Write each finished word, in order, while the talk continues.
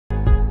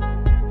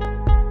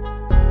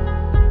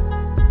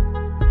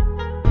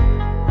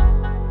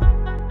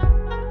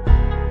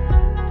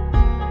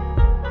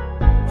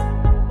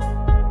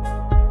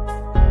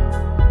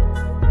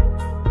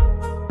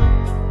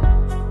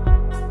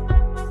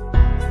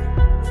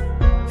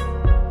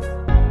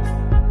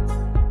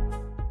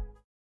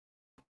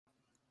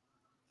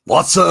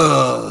What's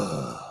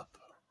up?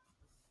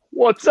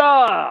 What's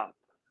up?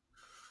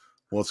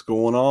 What's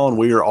going on?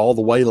 We are all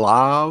the way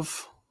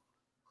live.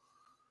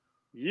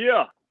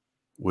 Yeah.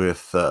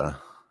 With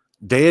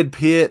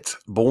DEADPIT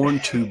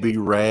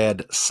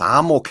Born2BeRad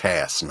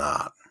simulcast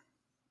night.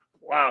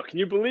 Wow, can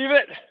you believe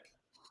it?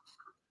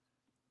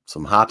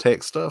 Some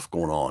high-tech stuff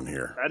going on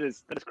here. That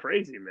is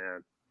crazy,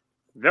 man.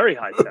 Very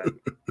high-tech.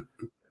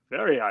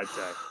 Very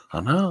high-tech.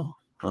 I know.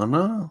 All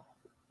right,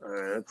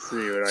 let's see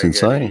what It's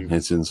insane.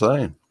 It's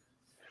insane.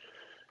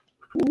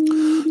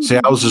 See,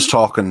 I was just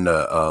talking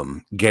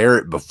to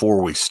Garrett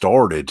before we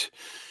started.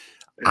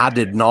 I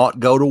did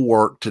not go to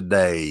work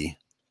today.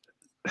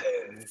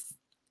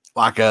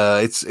 Like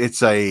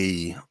it's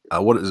a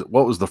what is it?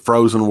 What was the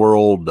Frozen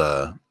world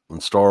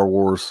in Star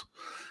Wars?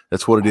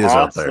 That's what it is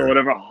out there. Or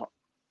whatever.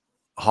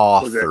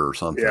 Hoth or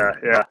something.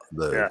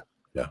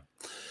 Yeah.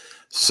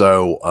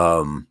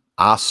 So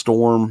Ice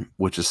Storm,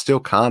 which is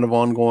still kind of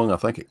ongoing. I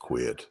think it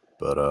quit,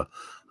 but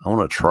I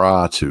want to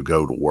try to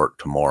go to work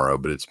tomorrow.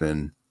 But it's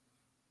been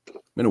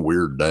a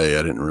weird day.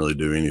 I didn't really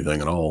do anything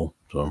at all.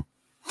 So,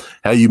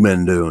 how you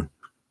been doing?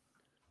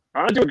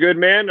 I'm doing good,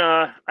 man.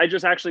 I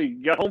just actually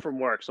got home from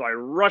work, so I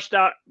rushed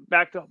out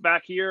back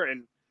here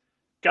and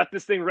got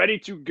this thing ready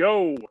to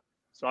go.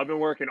 So I've been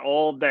working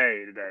all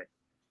day today.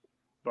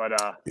 But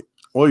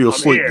well, you'll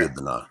sleep good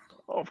tonight.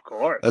 Oh, of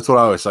course. That's what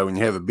I always say. When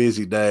you have a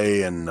busy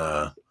day and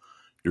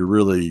you're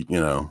really,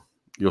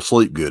 you'll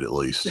sleep good at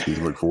least. You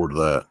can look forward to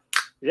that.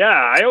 Yeah,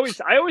 I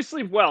always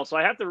sleep well, so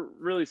I have to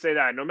really say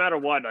that. No matter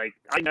what, like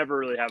I never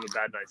really have a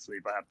bad night's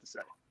sleep, I have to say.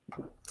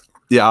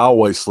 Yeah, I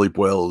always sleep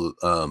well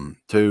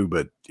too,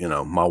 but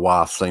my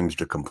wife seems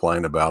to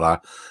complain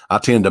about I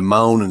tend to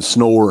moan and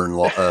snore and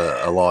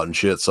a lot and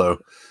shit, so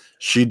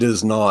she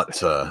does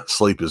not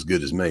sleep as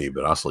good as me,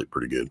 but I sleep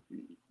pretty good.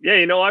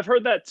 Yeah, I've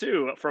heard that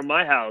too from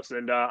my house,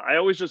 and I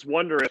always just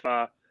wonder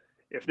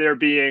if they're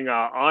being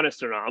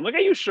honest or not. I'm like, are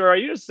you sure? Are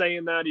you just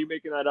saying that? Are you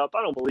making that up?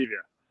 I don't believe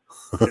you.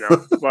 But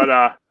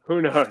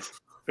who knows?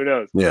 Who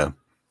knows? Yeah.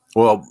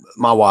 Well,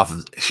 my wife,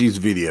 she's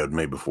videoed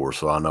me before,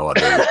 so I know I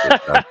do.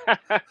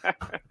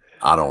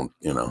 I don't,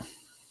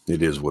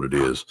 it is what it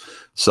is.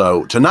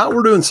 So tonight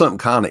we're doing something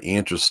kind of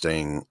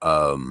interesting,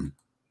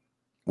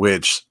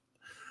 which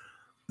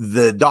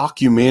the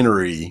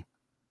documentary,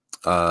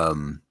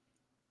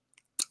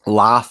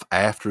 Life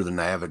After the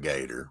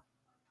Navigator,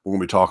 we're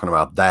going to be talking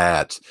about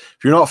that. If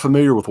you're not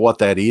familiar with what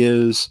that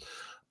is,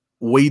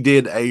 we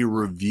did a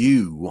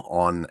review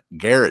on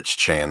Garrett's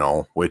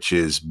channel, which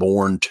is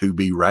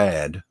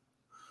Born2BeRad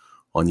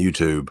on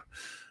YouTube,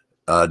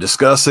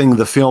 discussing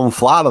the film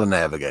Flight of the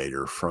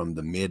Navigator from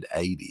the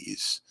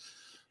mid-'80s.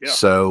 Yeah.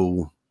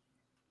 So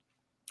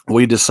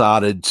we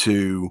decided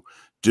to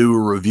do a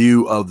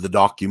review of the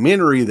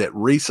documentary that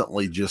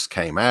recently just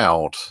came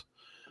out.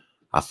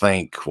 I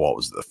think, what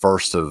was the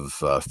 1st of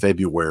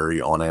February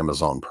on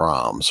Amazon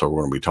Prime. So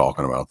we're going to be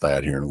talking about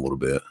that here in a little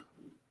bit.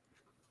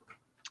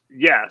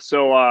 Yeah.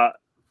 So,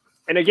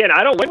 and again,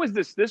 when was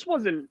this? This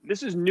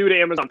is new to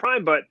Amazon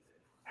Prime, but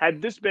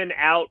had this been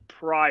out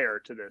prior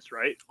to this,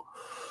 right?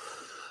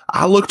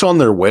 I looked on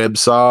their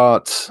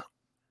website,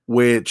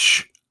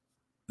 which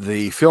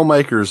the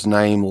filmmaker's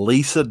name,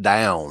 Lisa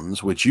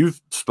Downs, which you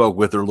spoke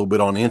with her a little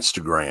bit on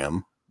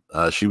Instagram.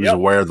 She was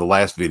aware of the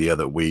last video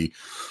that we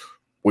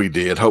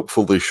did.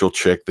 Hopefully she'll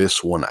check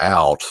this one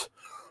out.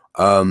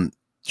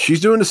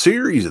 She's doing a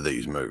series of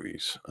these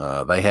movies.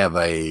 They have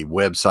a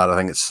website. I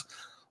think it's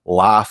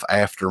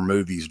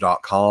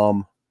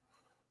lifeaftermovies.com.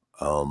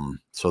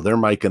 So they're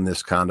making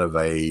this kind of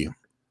a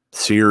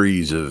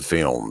series of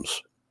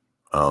films.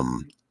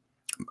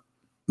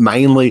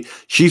 Mainly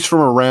she's from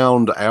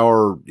around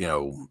our,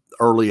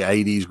 early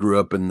 80s, grew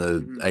up in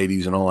the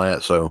 80s and all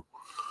that. So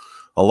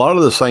a lot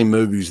of the same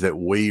movies that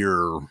we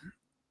are,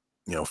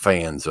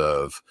 fans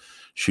of,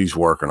 she's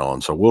working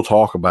on. So we'll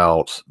talk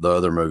about the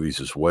other movies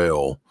as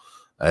well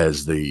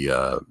as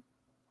the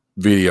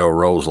video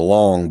rolls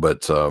along.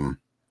 But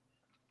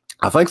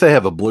I think they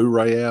have a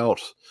Blu-ray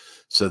out,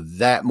 so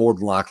that more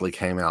than likely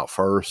came out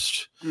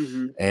first.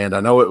 And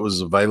I know it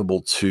was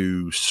available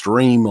to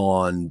stream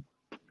on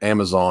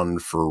Amazon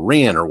for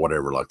rent or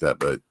whatever like that,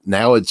 but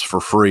now it's for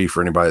free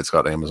for anybody that's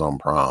got Amazon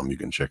Prime. You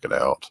can check it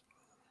out.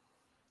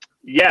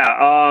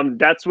 Yeah,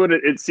 that's what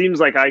it seems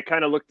like. I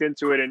kind of looked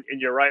into it, and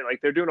you're right.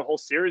 Like, they're doing a whole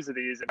series of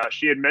these. And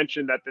she had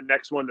mentioned that the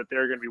next one that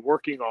they're going to be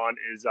working on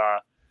is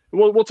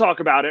we'll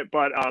talk about it,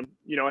 but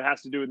it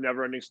has to do with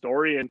Never Ending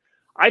Story, and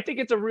I think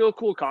it's a real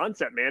cool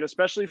concept, man,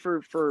 especially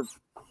for I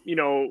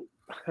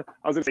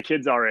was gonna say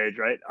kids our age,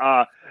 right?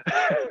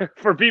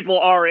 For people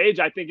our age,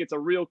 I think it's a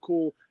real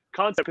cool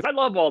concept because I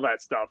love all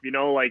that stuff,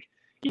 like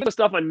even the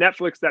stuff on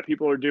Netflix that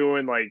people are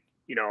doing, like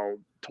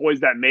Toys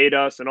That Made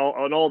Us and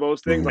all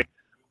those things. Like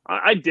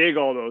I dig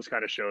all those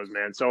kind of shows,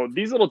 man. So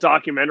these little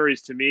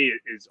documentaries to me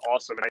is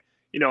awesome, and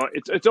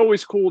it's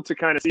always cool to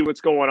kind of see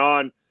what's going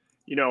on,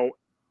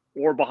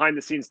 or behind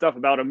the scenes stuff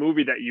about a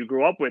movie that you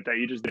grew up with that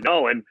you just didn't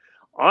know. And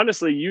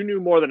honestly, you knew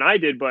more than I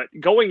did, but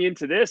going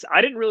into this, I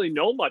didn't really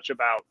know much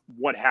about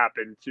what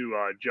happened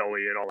to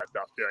Joey and all that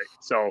stuff. Right?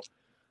 So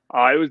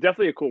It was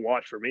definitely a cool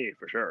watch for me,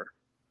 for sure.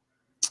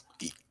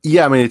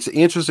 Yeah, I mean, it's an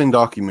interesting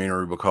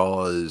documentary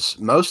because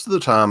most of the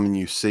time when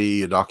you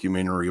see a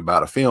documentary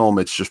about a film,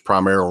 it's just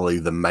primarily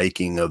the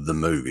making of the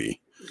movie.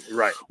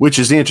 Right. Which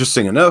is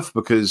interesting enough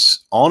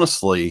because,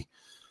 honestly,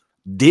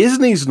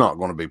 Disney's not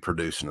going to be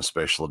producing a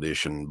special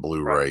edition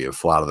Blu-ray of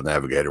Flight of the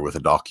Navigator with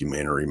a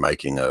documentary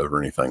making of or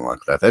anything like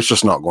that. That's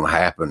just not going to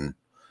happen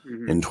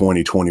in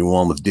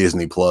 2021 with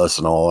Disney Plus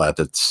and all that.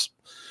 That's,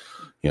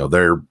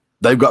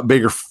 they've got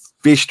bigger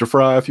fish to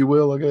fry, if you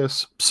will, I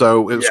guess.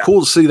 So it was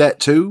cool to see that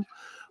too.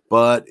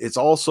 But it's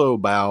also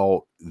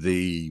about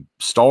the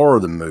star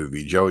of the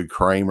movie, Joey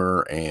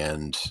Kramer,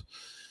 and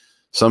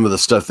some of the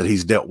stuff that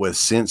he's dealt with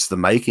since the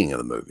making of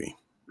the movie.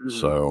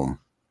 So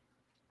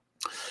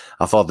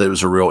I thought that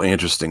was a real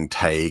interesting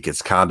take.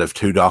 It's kind of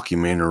two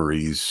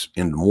documentaries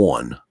in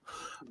one,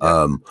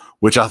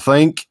 which I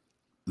think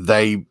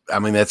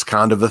that's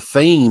kind of a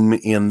theme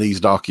in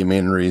these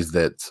documentaries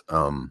that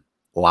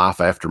life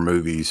after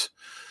movies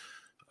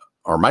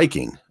are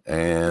making.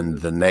 And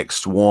the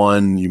next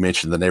one, you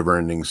mentioned The Never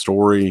Ending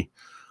Story.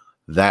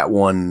 That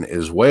one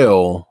as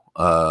well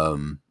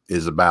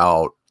is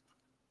about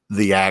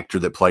the actor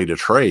that played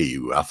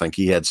Atreyu. I think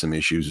he had some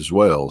issues as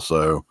well.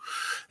 So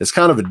it's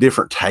kind of a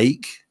different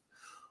take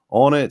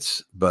on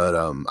it. But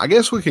I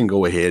guess we can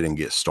go ahead and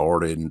get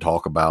started and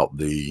talk about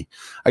the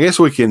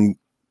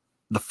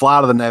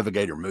Flight of the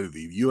Navigator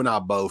movie. You and I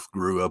both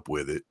grew up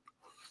with it.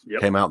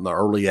 Came out in the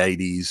early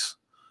 80s.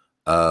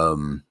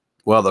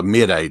 The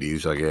mid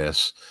 80s, I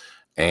guess.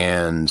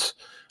 And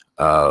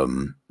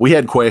we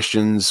had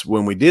questions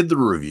when we did the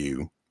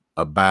review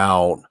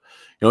about,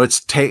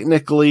 it's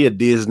technically a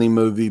Disney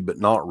movie, but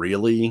not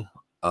really.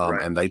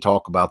 And they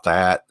talk about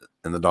that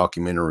in the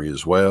documentary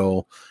as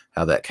well,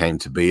 how that came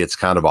to be. It's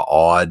kind of an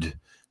odd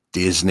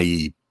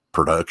Disney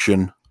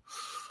production,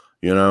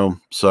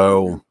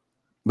 so,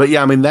 but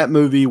yeah, I mean, that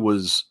movie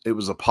was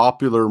a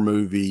popular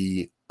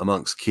movie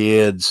amongst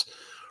kids.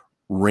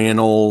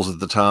 Rentals at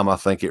the time, I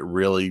think it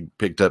really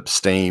picked up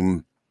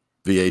steam,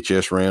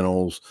 VHS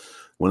rentals,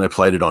 when they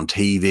played it on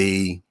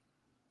TV.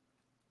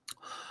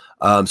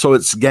 So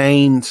it's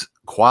gained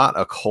quite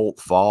a cult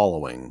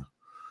following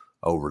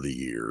over the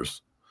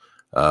years.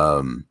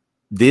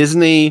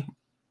 Disney,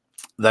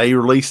 they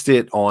released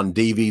it on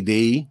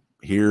DVD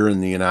here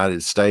in the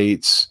United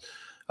States.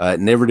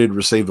 It never did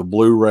receive a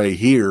Blu-ray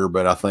here,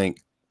 but I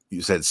think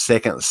you said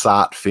Second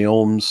Sight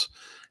Films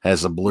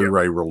has a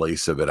Blu-ray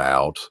release of it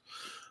out.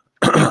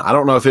 I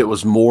don't know if it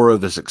was more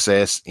of a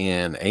success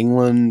in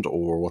England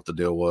or what the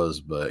deal was,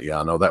 but yeah,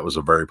 I know that was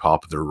a very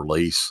popular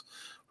release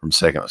from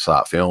Second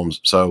Sight Films.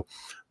 So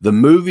the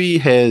movie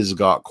has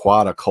got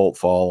quite a cult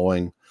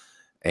following,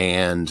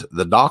 and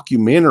the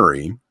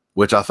documentary,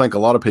 which I think a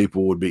lot of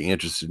people would be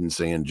interested in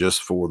seeing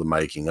just for the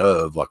making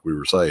of, like we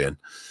were saying,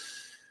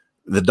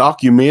 the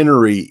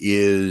documentary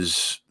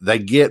they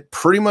get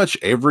pretty much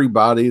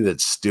everybody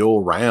that's still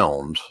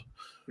around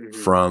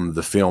from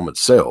the film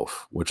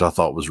itself, which I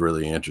thought was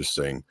really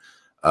interesting.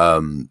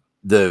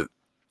 The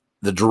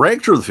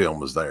director of the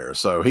film was there,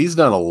 so he's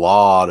done a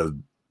lot of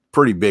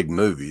pretty big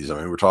movies. I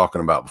mean, we were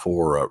talking about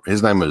before,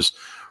 his name is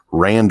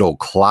Randall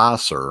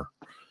Kleiser.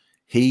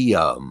 He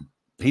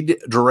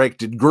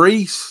directed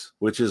Grease,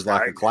 which is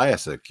like a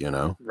classic,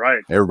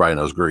 Right. Everybody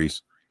knows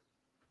Grease.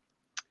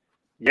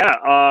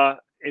 Yeah.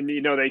 And,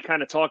 they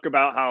kind of talk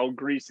about how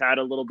Grease had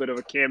a little bit of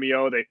a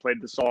cameo. They played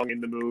the song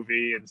in the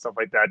movie and stuff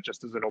like that,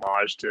 just as an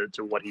homage to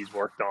what he's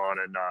worked on.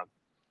 And, I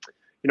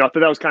thought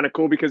that was kind of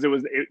cool because it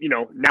was,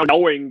 now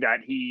knowing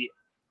that he,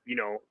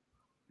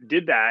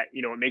 did that,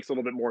 it makes a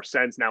little bit more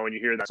sense now when you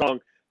hear that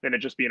song than it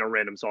just being a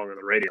random song on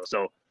the radio.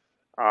 So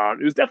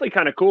it was definitely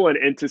kind of cool.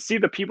 And to see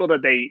the people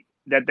that they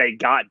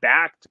got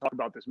back to talk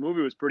about this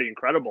movie was pretty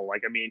incredible.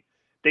 Like, I mean,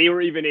 they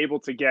were even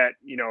able to get,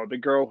 the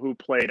girl who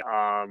played,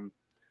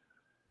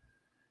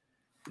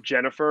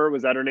 Jennifer,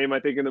 was that her name, I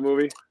think, in the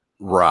movie?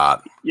 Right.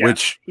 Yeah.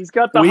 Which he's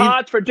got the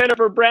hots for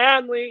Jennifer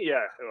Brandley.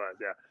 Yeah, it was,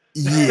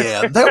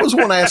 yeah. That was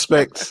one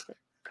aspect.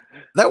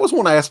 That was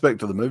one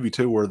aspect of the movie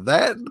too, where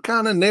that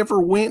kind of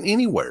never went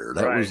anywhere.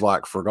 That was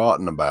like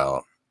forgotten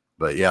about.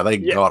 But yeah, they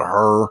got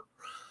her.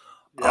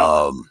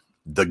 Yeah.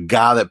 The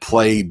guy that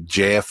played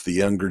Jeff, the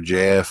younger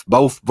Jeff,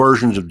 both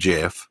versions of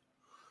Jeff.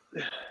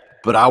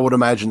 But I would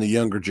imagine the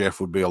younger Jeff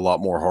would be a lot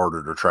more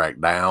harder to track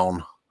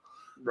down.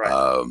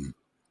 Right.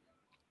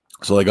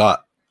 So they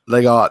got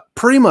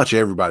pretty much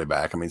everybody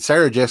back. I mean,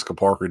 Sarah Jessica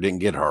Parker didn't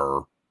get her.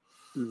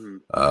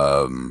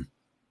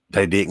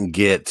 They didn't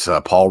get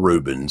Paul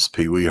Rubens,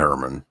 Pee Wee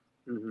Herman,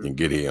 didn't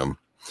get him.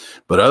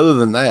 But other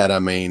than that, I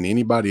mean,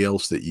 anybody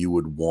else that you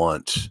would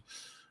want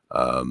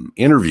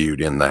interviewed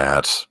in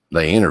that,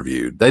 they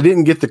interviewed. They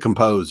didn't get the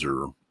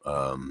composer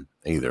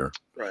either.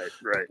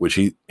 Right. Which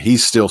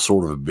he's still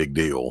sort of a big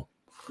deal.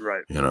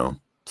 Right.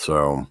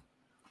 So.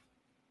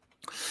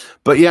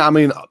 But yeah, I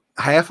mean,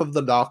 half of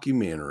the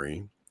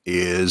documentary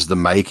is the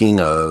making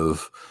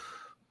of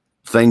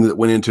things that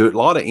went into it. A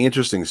lot of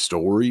interesting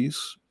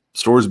stories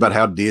about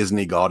how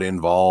Disney got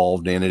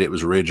involved in it. It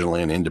was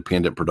originally an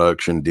independent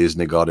production.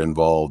 Disney got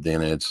involved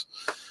in it.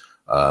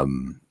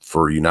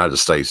 for United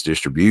States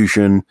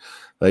distribution.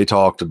 They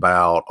talked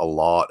about a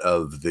lot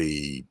of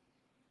the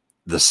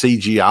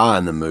CGI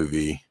in the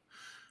movie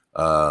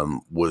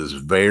was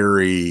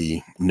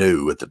very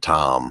new at the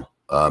time.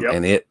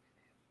 And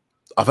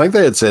I think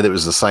they had said it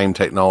was the same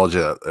technology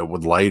that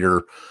would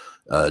later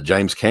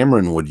James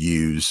Cameron would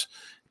use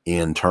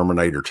in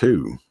Terminator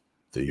 2,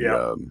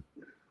 the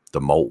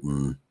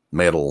molten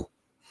metal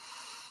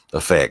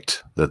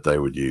effect that they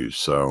would use.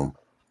 So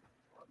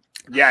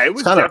yeah, it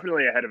was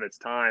definitely ahead of its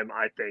time.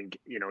 I think,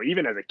 you know,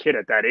 even as a kid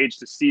at that age,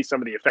 to see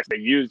some of the effects they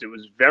used, it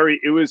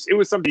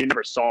was something you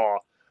never saw.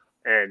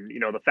 And, you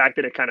know, the fact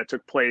that it kind of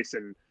took place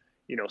and,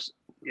 you know,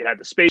 it had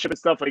the spaceship and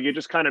stuff, like it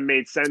just kind of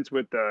made sense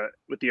with the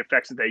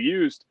effects that they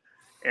used.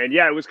 And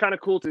yeah, it was kind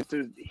of cool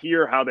to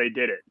hear how they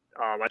did it.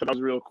 I thought that was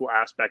a real cool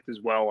aspect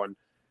as well, on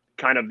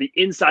kind of the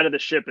inside of the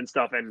ship and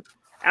stuff. And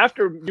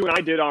after you and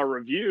I did our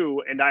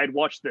review and I had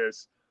watched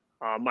this,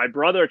 my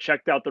brother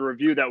checked out the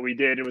review that we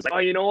did and was like, oh,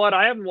 you know what?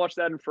 I haven't watched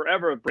that in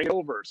forever. Bring it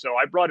over. So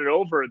I brought it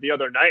over the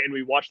other night and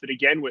we watched it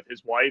again with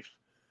his wife.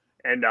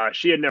 And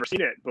she had never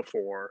seen it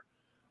before,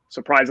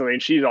 surprisingly.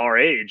 And she's our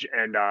age.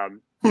 And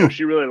you know,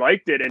 she really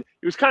liked it. And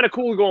it was kind of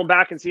cool going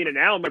back and seeing it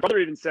now. And my brother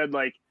even said,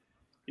 like,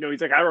 you know,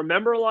 he's like, I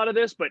remember a lot of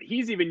this, but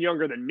he's even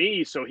younger than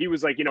me. So he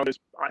was like, you know, there's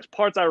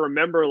parts I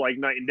remember like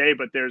night and day,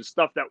 but there's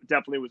stuff that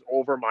definitely was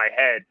over my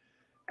head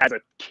as a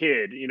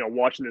kid, you know,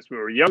 watching this when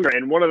we were younger.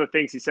 And one of the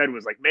things he said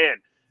was like, man,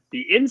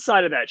 the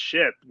inside of that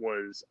ship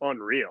was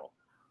unreal.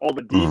 All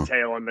the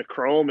detail and the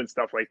chrome and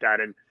stuff like that.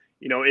 And,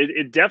 you know,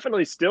 it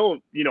definitely still,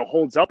 you know,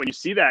 holds up when you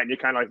see that and you're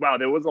kind of like, wow,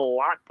 there was a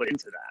lot put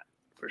into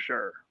that for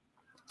sure.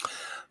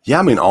 Yeah,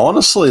 I mean,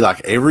 honestly,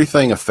 like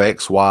everything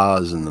effects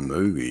wise in the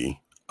movie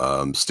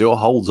still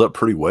holds up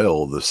pretty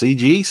well. The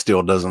CG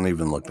still doesn't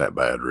even look that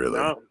bad, really.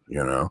 No.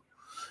 You know,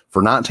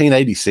 for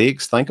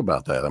 1986, think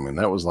about that. I mean,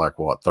 that was like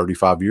what,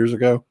 35 years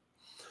ago?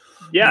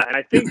 Yeah, and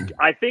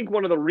I think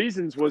one of the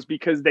reasons was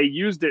because they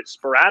used it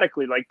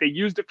sporadically. Like they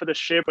used it for the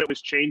ship, it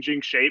was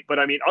changing shape. But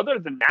I mean, other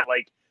than that,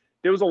 like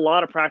there was a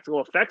lot of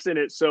practical effects in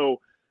it. So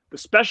the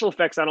special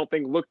effects, I don't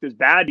think looked as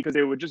bad because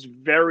they were just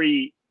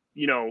very,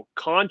 you know,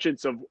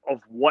 conscious of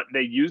what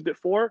they used it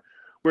for.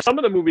 Where some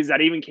of the movies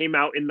that even came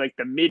out in like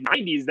the mid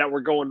 90s that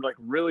were going like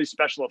really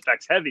special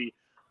effects heavy,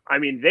 I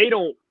mean, they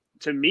don't,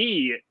 to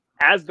me,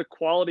 as the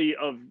quality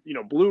of, you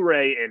know,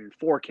 Blu-ray and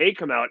 4K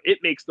come out, it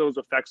makes those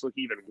effects look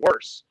even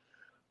worse.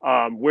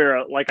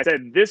 Where, like I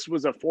said, this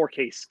was a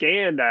 4K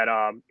scan that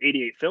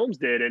 88 Films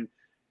did, and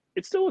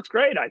it still looks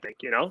great, I think,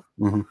 you know?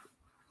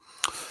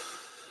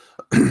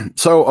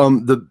 So,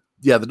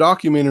 the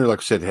documentary, like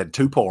I said, had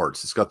two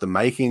parts. It's got the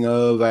making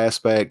of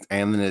aspect,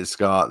 and then it's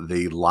got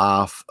the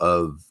life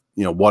of,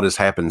 you know, what has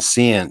happened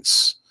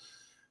since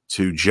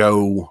to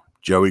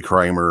Joey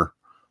Kramer,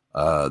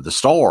 the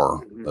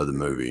star of the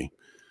movie,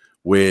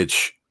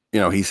 which, you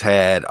know, he's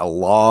had a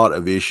lot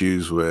of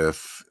issues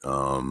with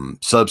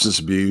substance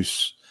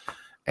abuse.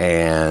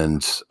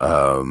 And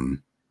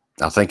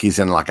I think he's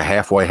in like a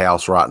halfway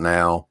house right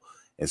now.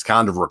 It's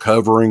kind of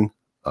recovering.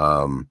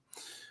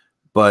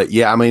 But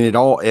yeah, I mean, it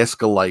all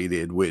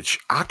escalated, which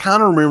I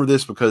kind of remember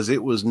this because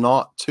it was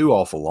not too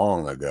awful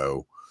long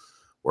ago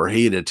where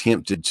he had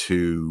attempted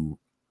to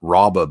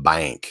rob a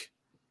bank.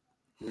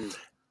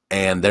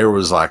 And there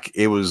was like,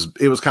 it was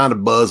kind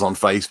of buzz on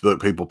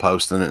Facebook, people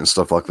posting it and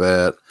stuff like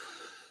that.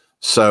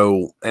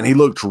 So, and he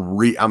looked,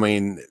 I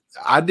mean,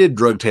 I did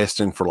drug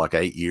testing for like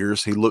 8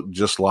 years. He looked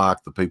just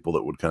like the people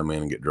that would come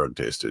in and get drug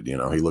tested. You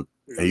know,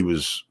 he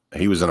was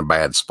in a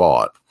bad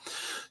spot.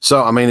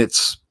 So, I mean,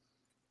 it's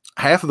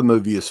half of the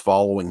movie is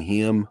following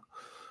him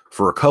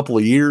for a couple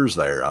of years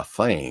there, I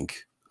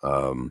think.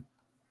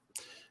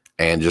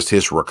 And just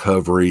his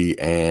recovery.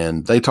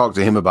 And they talked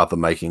to him about the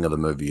making of the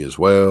movie as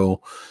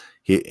well.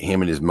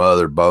 Him and his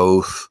mother,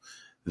 both,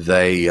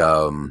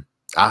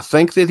 I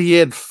think that he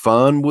had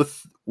fun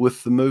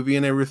with the movie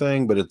and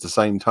everything, but at the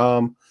same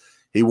time,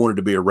 he wanted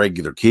to be a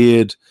regular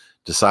kid,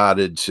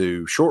 decided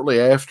to, shortly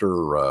after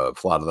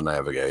Flight of the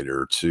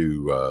Navigator,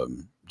 to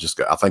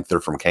I think they're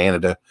from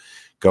Canada,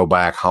 go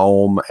back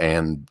home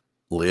and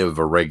live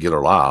a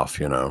regular life,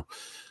 you know.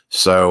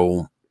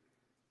 So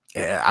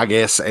I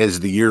guess as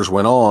the years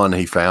went on,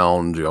 he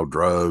found, you know,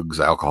 drugs,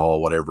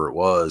 alcohol, whatever it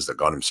was that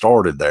got him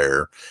started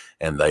there.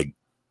 And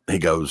he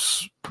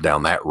goes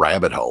down that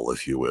rabbit hole,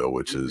 if you will,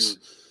 which is,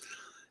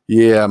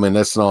 yeah, I mean,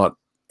 that's not,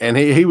 and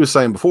he was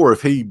saying before,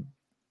 if he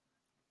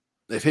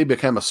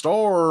became a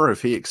star,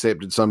 if he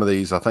accepted some of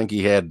these, I think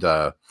he had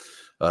a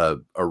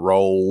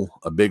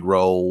big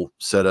role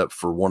set up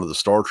for one of the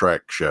Star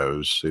Trek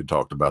shows. He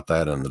talked about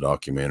that in the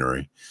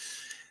documentary,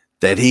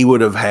 that he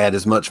would have had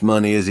as much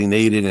money as he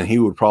needed and he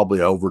would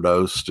probably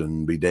overdosed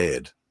and be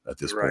dead at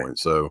this point.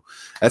 So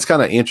that's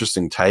kind of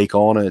interesting take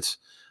on it.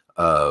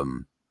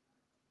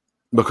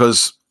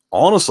 Because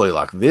honestly,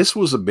 like this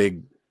is a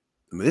big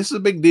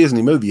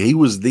Disney movie. He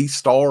was the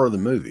star of the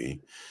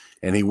movie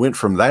and he went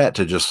from that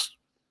to just,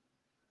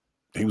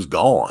 he was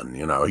gone,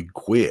 you know, he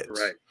quit.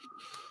 Right.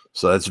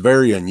 So that's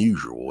very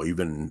unusual,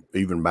 even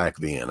back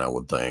then, I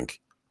would think.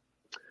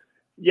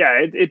 Yeah,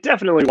 it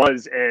definitely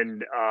was.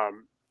 And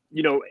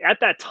at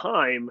that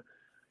time,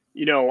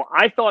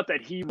 I thought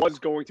that he was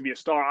going to be a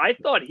star. I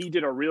thought he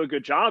did a real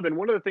good job. And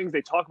one of the things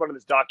they talk about in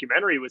this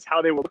documentary was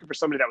how they were looking for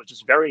somebody that was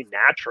just very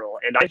natural.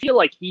 And I feel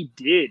like he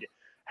did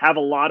have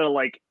a lot of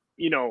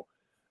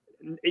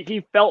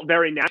he felt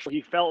very natural.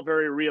 He felt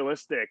very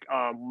realistic.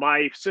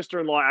 My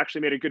sister-in-law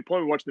actually made a good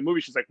point when watching the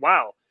movie. She's like,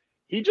 wow,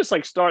 he just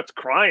starts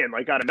crying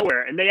out of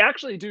nowhere. And they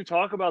actually do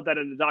talk about that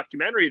in the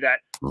documentary, that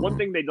one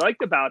thing they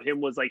liked about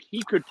him was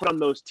he could put on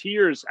those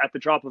tears at the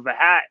drop of a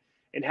hat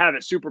and have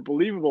it super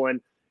believable.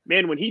 And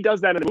man, when he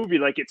does that in the movie,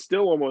 it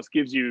still almost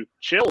gives you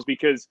chills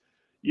because,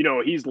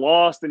 he's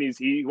lost and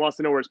he wants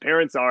to know where his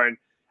parents are. And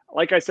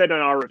like I said in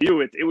our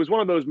review, it was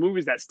one of those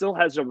movies that still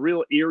has a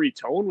real eerie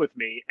tone with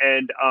me.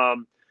 And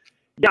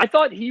I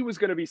thought he was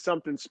going to be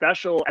something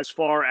special as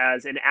far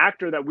as an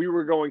actor that we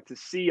were going to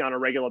see on a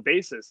regular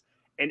basis.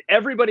 And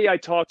everybody I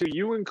talked to,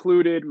 you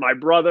included, my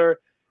brother,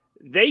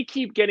 they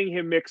keep getting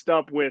him mixed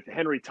up with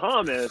Henry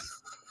Thomas.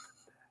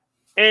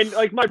 And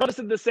my brother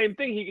said the same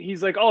thing.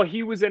 He's like, oh,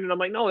 he was in it. And I'm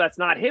like, no, that's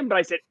not him. But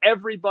I said,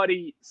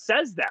 everybody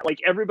says that.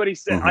 Everybody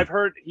said, I've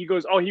heard, he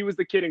goes, oh, he was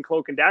the kid in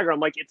Cloak and Dagger. I'm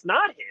like, it's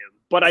not him.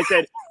 But I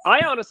said, I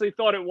honestly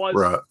thought it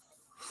was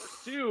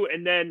too.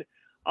 And then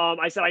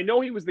I said, I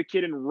know he was the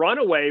kid in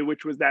Runaway,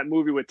 which was that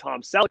movie with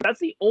Tom Selleck. That's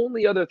the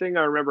only other thing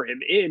I remember him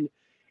in.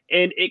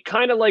 And it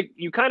kind of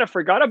you kind of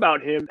forgot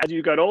about him as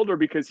you got older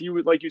because he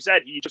was, like you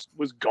said, he just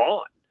was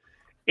gone.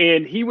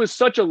 And he was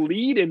such a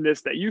lead in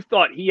this that you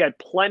thought he had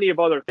plenty of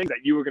other things that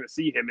you were going to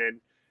see him in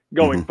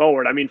going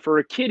forward. I mean, for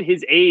a kid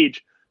his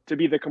age to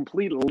be the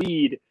complete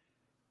lead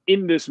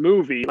in this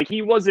movie,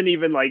 he wasn't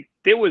even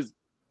there was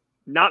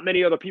not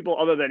many other people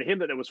other than him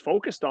that it was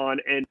focused on.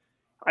 And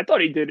I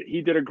thought he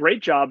did a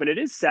great job. And it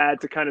is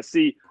sad to kind of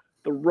see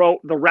the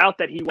route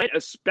that he went,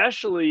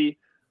 especially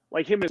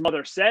him and his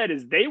mother said,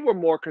 is they were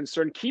more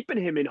concerned keeping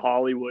him in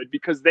Hollywood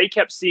because they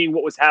kept seeing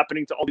what was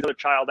happening to all these other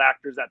child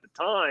actors at the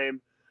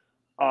time.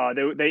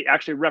 They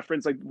actually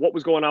referenced what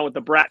was going on with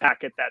the Brat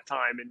Pack at that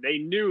time. And they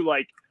knew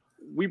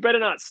we better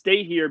not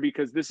stay here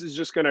because this is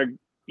just going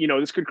to,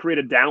 this could create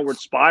a downward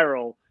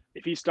spiral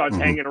if he starts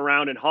hanging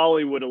around in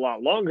Hollywood a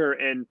lot longer.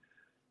 And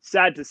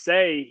sad to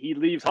say, he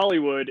leaves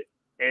Hollywood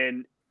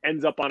and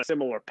ends up on a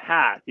similar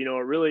path. It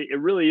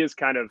really is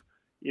kind of,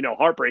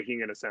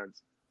 heartbreaking in a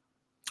sense.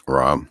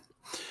 Right.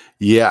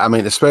 Yeah. I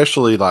mean,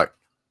 especially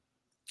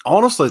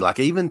honestly,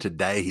 even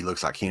today, he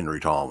looks like Henry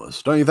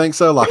Thomas. Don't you think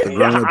so? The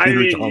grown-up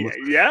Henry Thomas.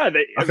 Yeah,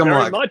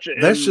 very much.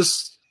 That's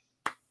just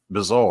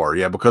bizarre.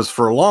 Yeah, because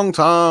for a long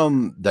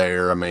time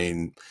there, I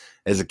mean,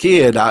 as a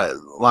kid, I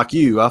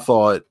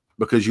thought,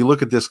 because you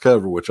look at this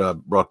cover, which I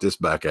brought this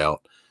back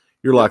out,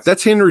 you're like,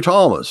 that's Henry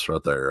Thomas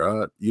right there.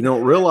 Right? You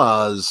don't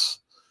realize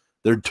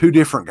they're two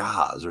different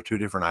guys or two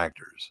different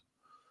actors.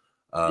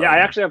 Yeah, I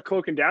actually have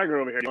Cloak and Dagger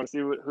over here. You want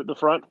to see the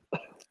front?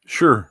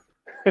 Sure.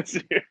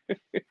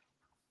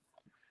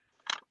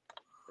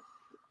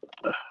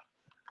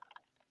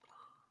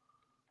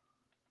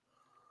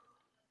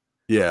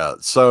 Yeah,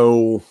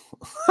 so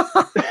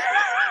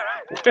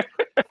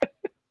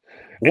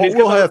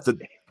we'll have to.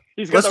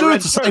 Let's do it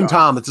at the same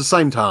time. It's the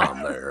same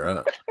time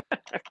there.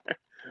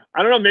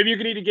 I don't know. Maybe you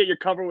could need to get your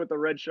cover with the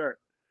red shirt.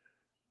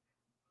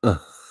 I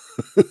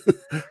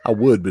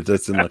would, but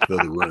that's in the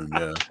other room.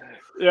 Yeah,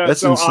 yeah,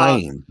 that's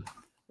insane.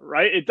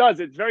 Right? It does.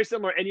 It's very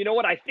similar. And you know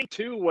what? I think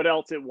too. What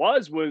else it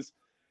was,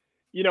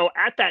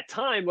 at that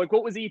time, what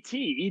was ET?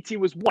 ET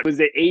was what?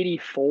 Was it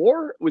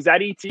 84? Was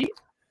that ET?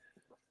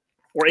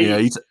 Or 80?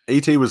 Yeah,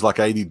 ET was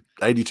 80,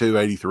 82,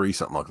 83,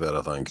 something like that,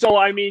 I think. So,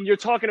 I mean, you're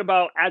talking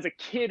about, as a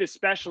kid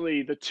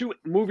especially, the two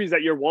movies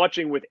that you're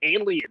watching with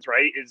aliens,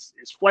 right, is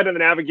Flight of the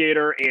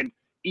Navigator and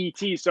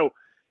ET. So,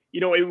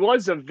 it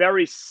was a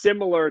very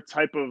similar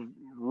type of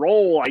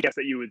role, I guess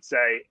that you would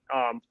say,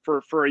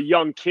 for a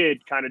young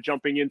kid kind of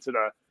jumping into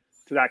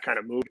that kind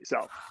of movie.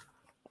 So,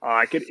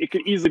 it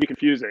could easily be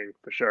confusing,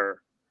 for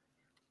sure.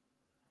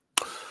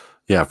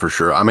 Yeah, for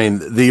sure. I mean,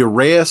 the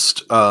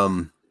arrest,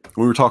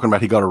 we were talking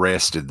about he got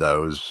arrested,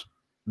 though.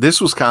 This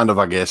was kind of,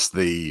 I guess,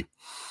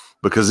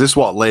 because this is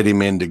what led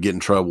him into get in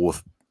trouble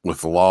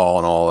with the law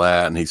and all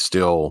that. And he's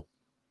still,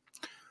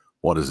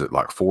 4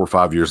 or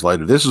 5 years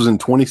later. This was in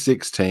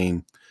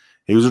 2016.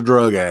 He was a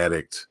drug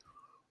addict,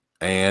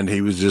 and he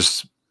was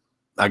just,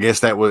 I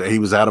guess he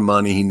was out of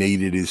money. He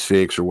needed his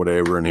fix or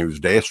whatever, and he was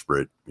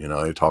desperate.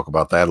 They talk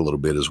about that a little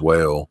bit as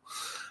well.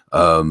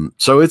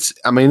 So it's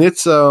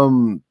Life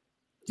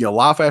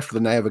After the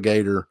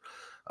Navigator.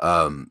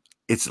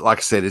 It's like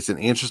I said, it's an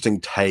interesting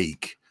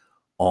take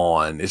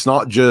on, it's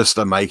not just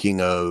a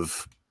making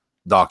of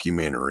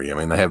documentary. I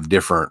mean, they have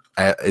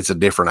it's a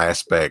different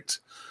aspect,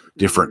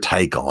 different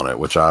take on it,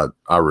 which I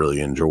really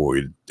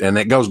enjoyed. And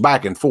it goes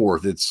back and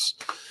forth. It's,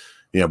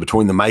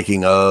 between the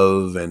making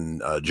of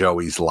and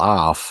Joey's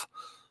life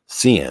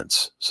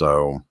since.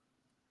 So.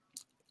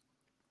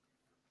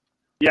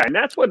 Yeah. And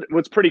that's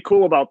what's pretty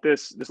cool about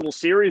this little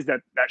series that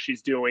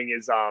she's doing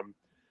is,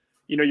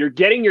 you're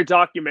getting your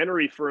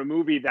documentary for a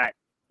movie that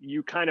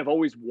you kind of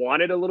always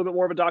wanted a little bit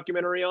more of a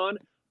documentary on,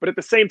 but at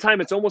the same time,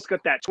 it's almost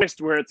got that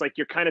twist where it's like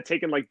you're kind of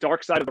taking like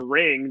Dark Side of the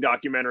Ring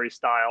documentary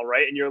style,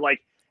 right? And you're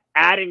like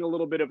adding a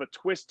little bit of a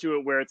twist to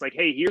it where it's like,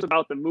 hey, here's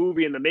about the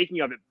movie and the making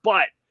of it,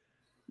 but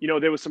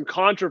there was some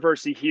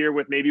controversy here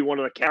with maybe one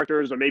of the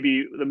characters or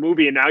maybe the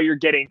movie, and now you're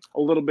getting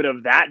a little bit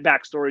of that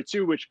backstory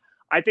too, which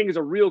I think is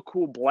a real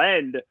cool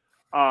blend.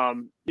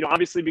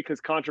 Obviously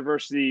because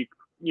controversy,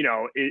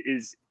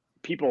 is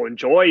people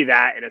enjoy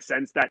that in a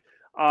sense that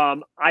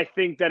I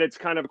think that it's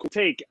kind of a cool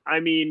take. I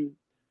mean,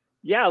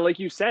 yeah, like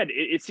you said,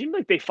 it seemed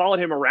like they followed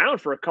him around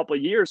for a couple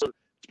of years. So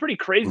it's pretty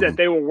crazy that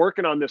they were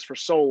working on this for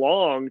so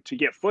long to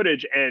get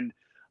footage. And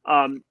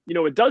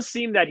it does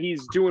seem that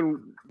he's doing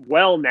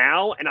well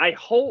now. And I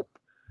hope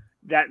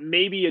that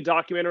maybe a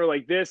documentary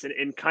like this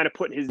and kind of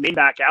putting his name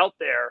back out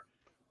there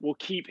will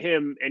keep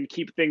him and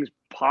keep things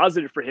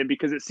positive for him,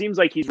 because it seems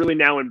like he's really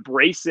now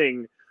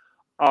embracing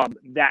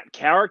that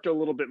character a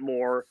little bit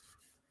more.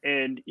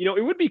 And,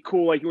 it would be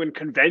cool, like when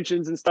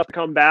conventions and stuff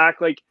come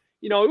back, like,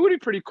 it would be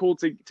pretty cool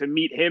to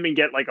meet him and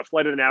get like a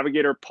Flight of the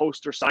Navigator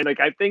poster signed. Like,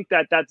 I think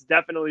that that's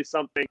definitely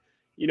something,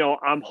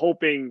 I'm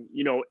hoping,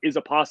 is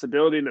a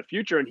possibility in the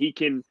future, and he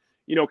can,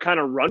 kind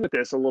of run with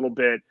this a little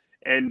bit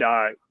and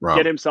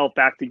get himself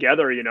back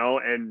together,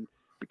 and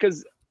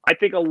because I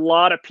think a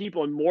lot of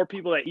people and more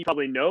people that he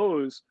probably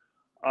knows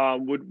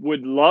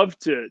would love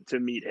to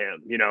meet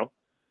him,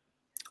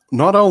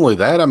 Not only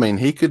that, I mean,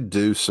 he could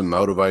do some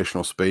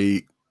motivational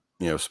speaking,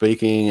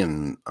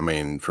 and I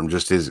mean, from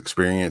just his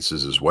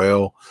experiences as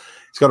well,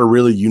 he's got a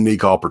really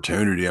unique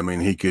opportunity. I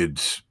mean, he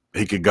could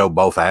go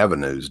both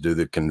avenues, do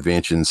the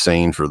convention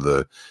scene for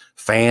the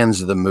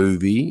fans of the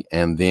movie,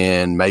 and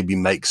then maybe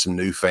make some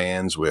new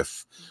fans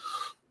with,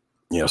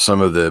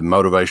 some of the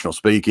motivational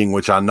speaking,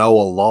 which I know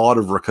a lot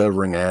of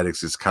recovering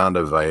addicts is kind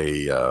of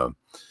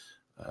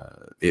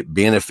it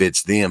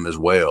benefits them as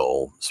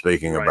well.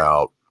 Speaking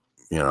about,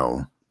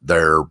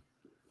 their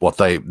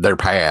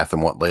path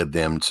and what led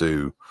them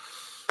to,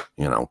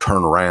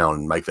 turn around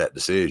and make that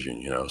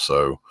decision,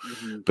 so,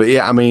 but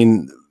yeah, I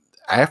mean,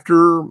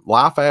 after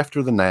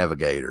the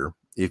Navigator,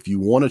 if you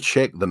want to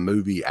check the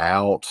movie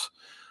out,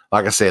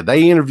 like I said,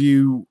 they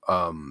interview,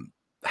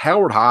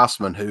 Howard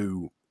Heisman,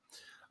 who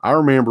I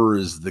remember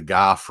is the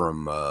guy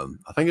from,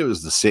 I think it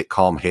was the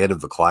sitcom Head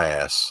of the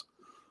Class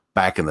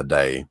back in the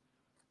day.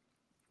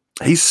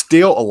 He's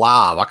still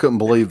alive. I couldn't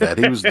believe that.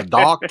 He was the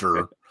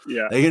doctor.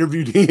 Yeah. They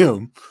interviewed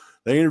him.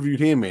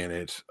 In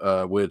it,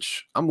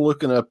 which I'm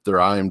looking up their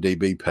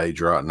IMDb page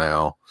right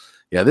now.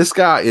 Yeah, this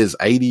guy is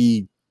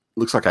 80,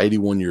 looks like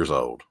 81 years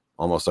old,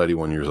 almost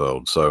 81 years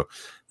old. So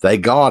they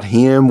got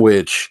him,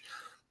 which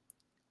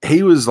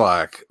he was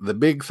like, the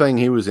big thing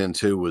he was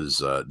into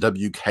was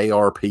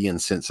WKRP in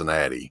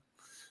Cincinnati.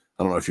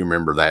 I don't know if you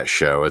remember that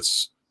show.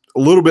 It's a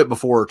little bit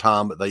before our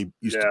time, but they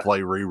used to play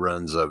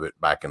reruns of it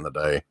back in the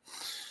day.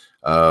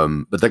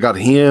 But they got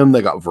him.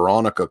 They got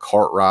Veronica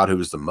Cartwright, who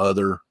was the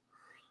mother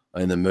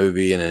in the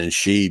movie, and then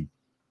she's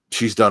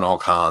done all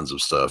kinds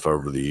of stuff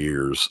over the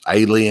years.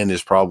 Alien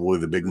is probably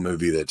the big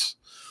movie that's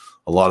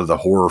a lot of the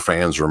horror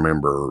fans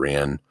remember her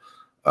in.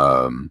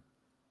 And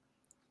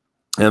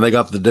they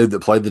got the dude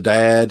that played the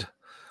dad,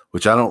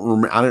 which I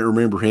didn't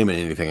remember him in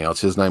anything else.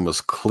 His name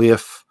was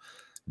Cliff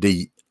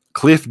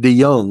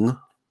DeYoung.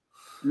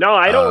 No,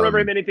 I don't remember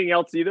him anything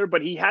else either,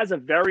 but he has a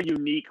very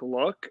unique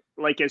look.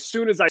 Like, as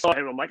soon as I saw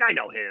him, I'm like, I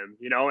know him,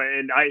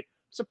 and I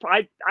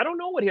don't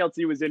know what else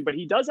he was in, but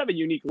he does have a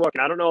unique look.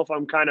 And I don't know if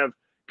I'm kind of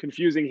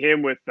confusing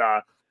him with,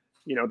 the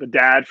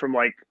dad from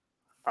like,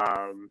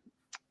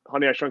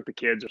 Honey, I Shrunk the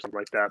Kids or something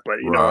like that.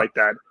 But, like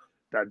that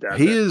dad.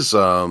 He is,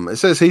 it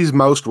says he's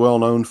most well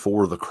known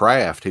for The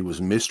Craft. He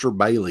was Mr.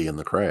 Bailey in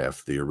The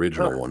Craft, the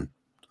original one.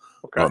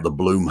 Okay. The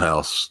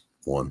Blumhouse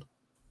one.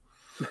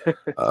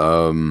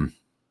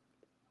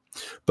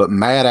 But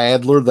Matt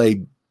Adler,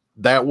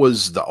 that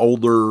was the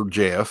older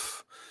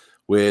Jeff,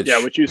 which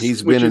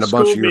he's been in a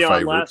bunch of your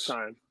favorites. Last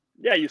time.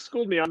 Yeah, you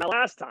schooled me on that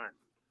last time.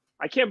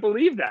 I can't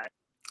believe that.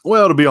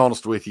 Well, to be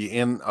honest with you,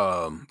 in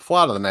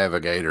Flight of the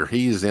Navigator,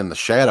 he's in the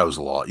shadows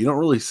a lot. You don't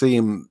really see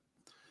him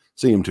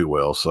too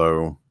well.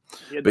 So,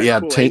 but yeah,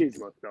 Teen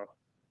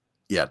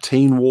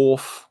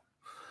Wolf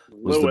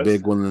was the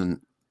big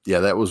one. Yeah,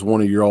 that was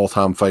one of your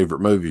all-time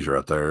favorite movies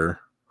right there.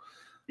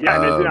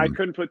 Yeah, and I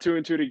couldn't put two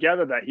and two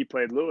together that he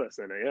played Lewis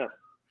in it. Yeah.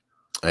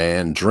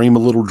 And Dream a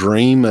Little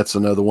Dream, that's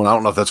another one. I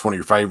don't know if that's one of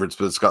your favorites,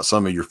 but it's got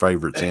some of your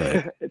favorites in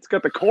it. It's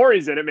got the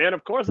Coreys in it, man.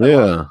 Of course.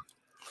 Yeah.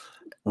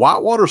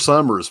 Whitewater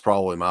Summer is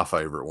probably my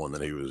favorite one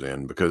that he was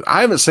in, because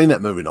I haven't seen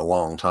that movie in a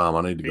long time.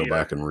 I need to go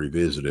back and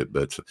revisit it,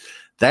 but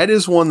that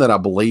is one that I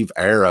believe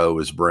Arrow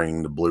is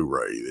bringing to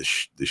Blu-ray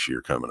this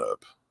year coming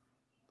up.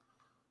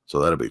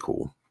 So that'll be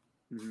cool.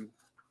 Mm-hmm.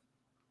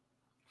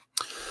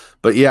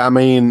 But yeah, I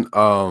mean,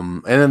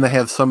 and then they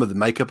have some of the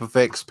makeup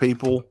effects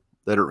people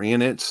that are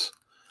in it.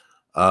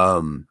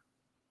 And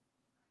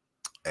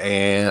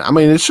I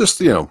mean, it's just,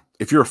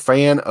 if you're a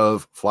fan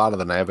of Flight of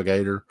the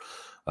Navigator,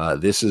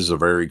 this is a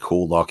very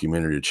cool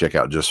documentary to check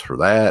out just for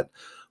that.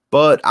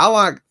 But I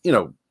like,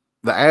 the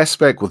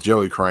aspect with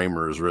Joey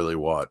Kramer is really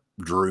what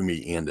drew me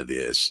into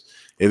this.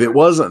 If it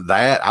wasn't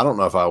that, I don't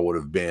know if I would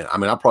have been. I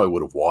mean, I probably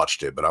would have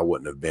watched it, but I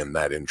wouldn't have been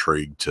that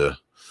intrigued to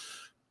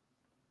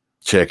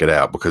check it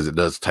out because it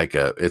does take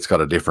it's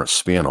got a different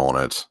spin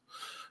on it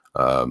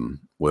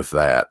with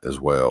that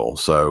as well.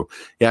 So,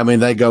 yeah, I mean,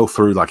 they go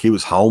through, like, he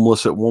was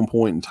homeless at one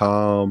point in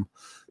time.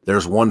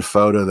 There's one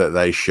photo that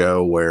they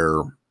show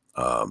where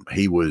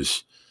he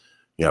was,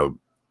 you know,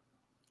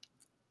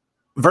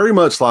 very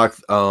much like,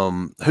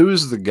 who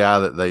is the guy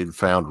that they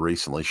found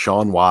recently?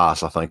 Sean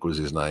Weiss, I think was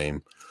his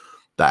name.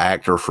 The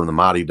actor from the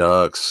Mighty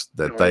Ducks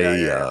that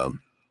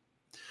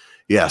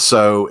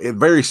so a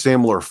very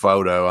similar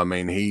photo. I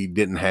mean, he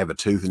didn't have a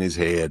tooth in his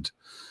head.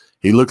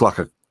 He looked like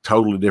a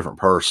totally different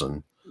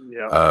person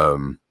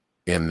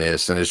in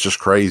this. And it's just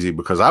crazy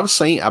because I've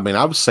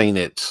seen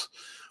it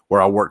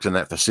where I worked in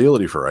that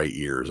facility for 8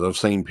 years. I've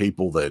seen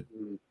people that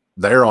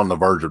they're on the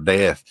verge of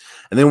death.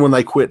 And then when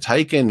they quit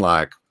taking,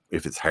 like,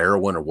 if it's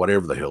heroin or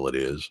whatever the hell it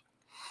is,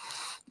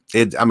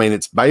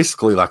 it's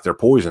basically like they're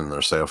poisoning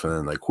themselves and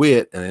then they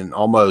quit. And then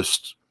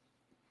almost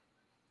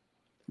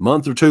a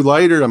month or two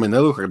later, I mean, they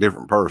look like a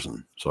different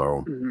person.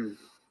 So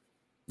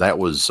that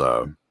was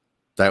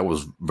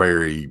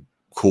very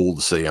cool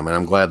to see. I mean,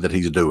 I'm glad that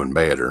he's doing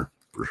better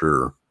for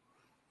sure.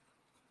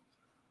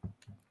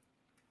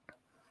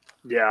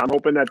 Yeah, I'm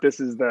hoping that this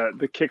is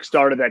the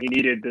Kickstarter that he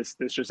needed. This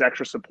just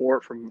extra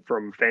support from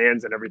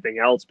fans and everything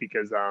else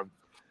because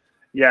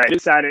yeah,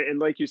 it's sad. And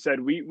like you said,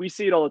 we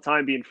see it all the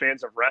time being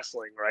fans of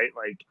wrestling, right?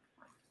 Like,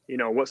 you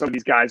know, what some of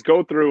these guys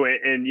go through.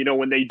 And you know,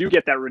 when they do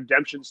get that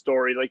redemption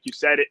story, like you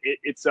said,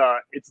 it's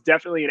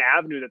definitely an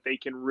avenue that they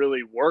can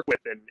really work with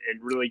and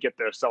really get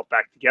their self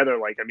back together.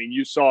 Like, I mean,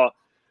 you saw,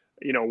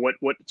 you know,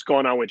 what's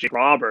going on with Jake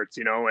Roberts,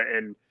 you know,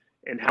 and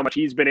how much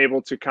he's been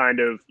able to kind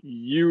of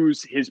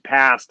use his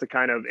past to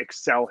kind of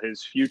excel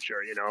his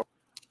future, you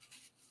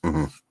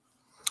know?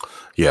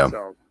 Yeah.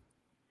 So.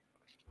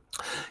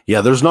 Yeah,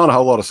 there's not a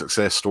whole lot of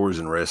success stories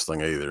in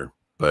wrestling either,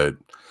 but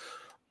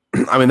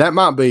I mean, that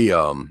might be,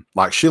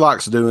 like, she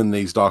likes doing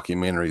these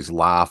documentaries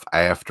life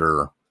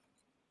after.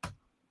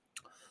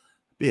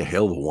 Be a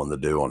hell of a one to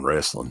do on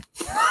wrestling.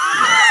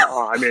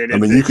 I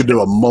mean, you could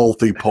do a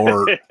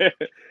multi-part.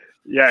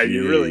 Yeah,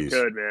 you really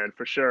could, man,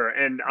 for sure.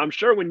 And I'm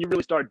sure when you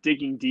really start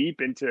digging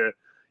deep into,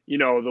 you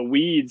know, the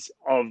weeds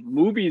of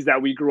movies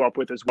that we grew up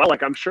with as well,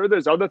 like, I'm sure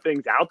there's other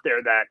things out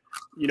there that,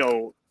 you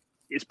know,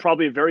 is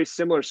probably a very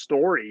similar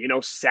story. You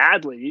know,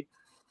 sadly,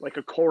 like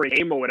a Corey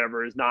Haim or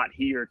whatever is not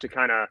here to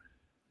kind of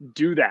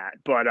do that.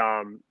 But,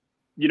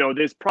 you know,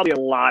 there's probably a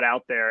lot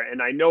out there.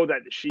 And I know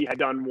that she had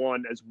done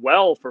one as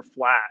well for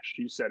Flash,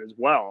 you said as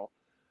well.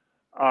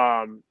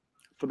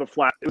 For the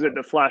Flash, was it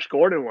the Flash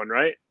Gordon one,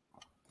 right?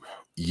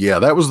 Yeah,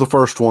 that was the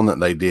first one that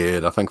they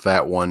did. I think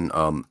that one's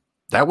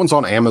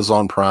on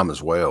Amazon Prime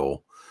as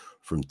well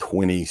from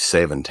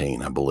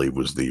 2017, I believe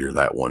was the year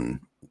that one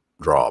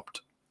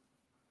dropped.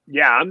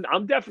 Yeah,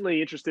 I'm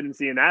definitely interested in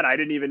seeing that. I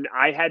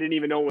hadn't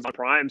even know it was on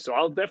Prime, so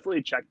I'll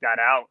definitely check that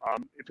out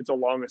if it's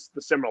along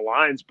the similar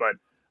lines. But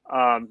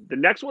the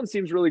next one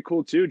seems really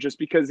cool too, just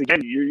because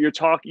again, you're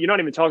not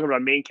even talking about a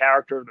main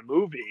character of the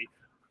movie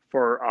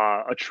for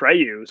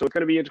Atreyu, so it's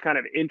going to be kind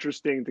of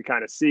interesting to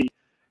kind of see.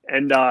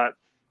 And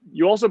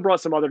you also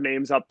brought some other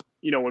names up,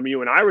 you know, when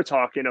you and I were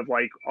talking of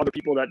like other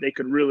people that they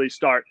could really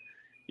start,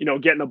 you know,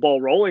 getting the ball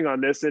rolling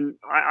on this. And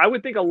I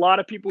would think a lot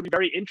of people would be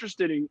very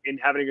interested in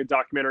having a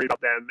documentary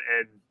about them.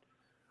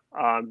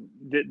 And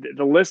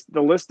the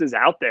list is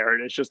out there,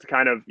 and it's just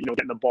kind of, you know,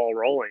 getting the ball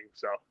rolling.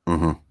 So,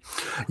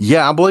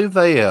 yeah, I believe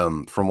they,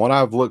 from what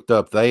I've looked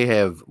up, they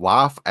have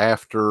Life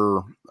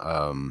After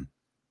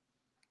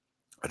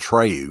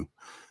Atreyu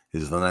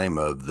is the name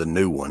of the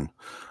new one.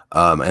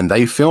 And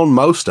they filmed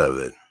most of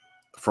it.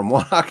 From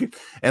what I could,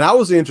 and I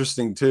was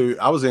interested too.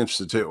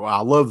 Well, I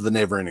love the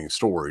never ending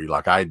story.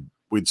 Like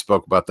we'd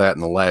spoke about that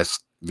in the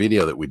last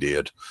video that we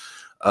did.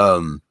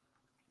 The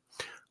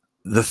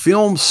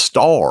film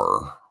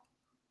star,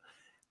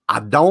 I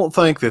don't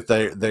think that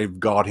they've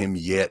got him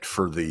yet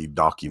for the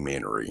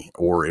documentary,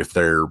 or if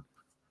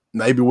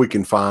maybe we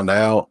can find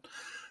out.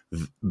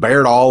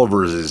 Baird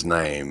Oliver is his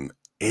name.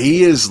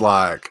 He is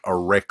like a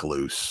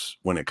recluse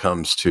when it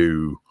comes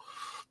to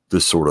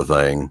this sort of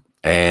thing,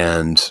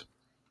 and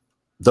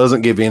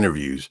doesn't give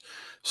interviews.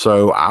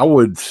 So I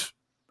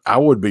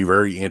would be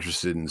very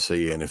interested in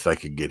seeing if they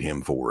could get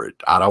him for it.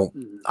 I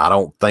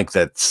don't think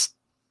that's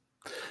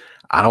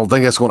going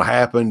to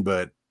happen,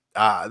 but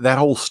that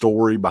whole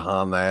story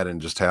behind that, and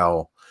just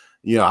how,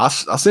 you know, I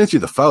sent you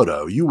the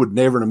photo. You would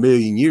never in a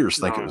million years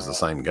think it was the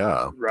same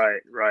guy.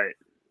 Right.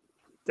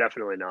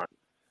 Definitely not.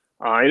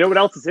 You know what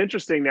else is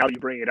interesting now that you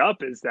bring it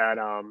up is that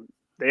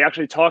they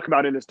actually talk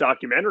about in this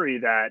documentary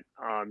that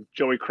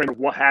Joey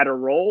Kramer had a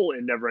role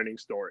in Neverending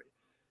Story.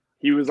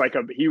 He was a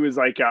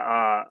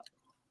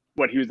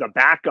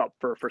backup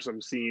for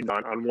some scenes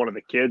on one of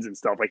the kids and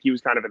stuff. Like, he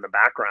was kind of in the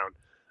background,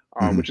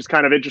 which is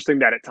kind of interesting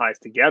that it ties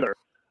together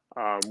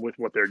with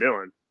what they're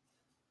doing.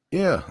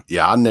 Yeah.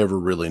 I never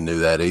really knew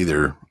that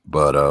either.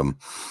 But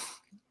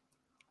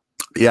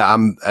yeah,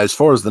 as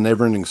far as the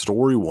Neverending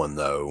Story one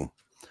though,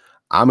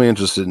 I'm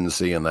interested in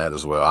seeing that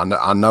as well.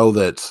 I know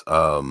that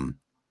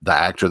the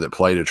actor that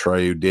played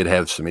Atreyu did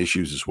have some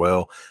issues as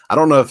well. I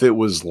don't know if it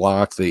was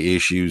like the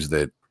issues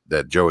that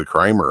Joey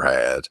Kramer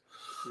had,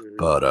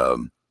 but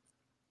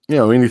you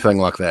know, anything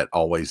like that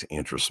always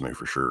interests me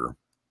for sure.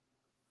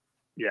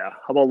 Yeah.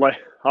 How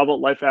about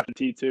Life After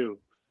T2?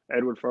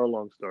 Edward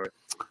Furlong story.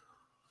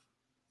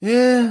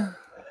 Yeah.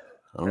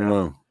 I don't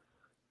know.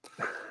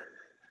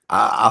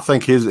 I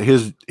think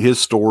his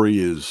story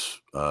is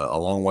a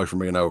long way from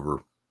being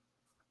over.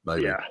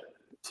 Maybe. Yeah.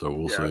 So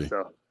we'll see.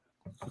 So.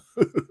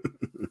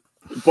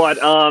 But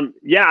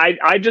yeah,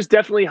 I just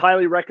definitely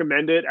highly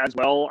recommend it as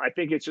well. I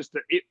think it's just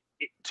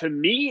to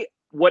me,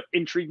 what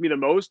intrigued me the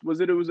most was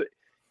that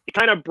it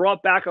kind of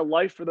brought back a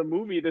life for the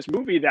movie. This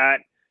movie that,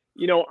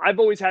 you know, I've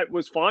always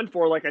was fond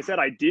for. Like I said,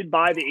 I did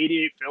buy the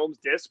 88 Films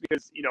disc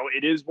because, you know,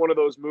 it is one of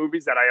those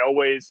movies that I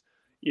always,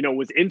 you know,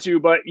 was into,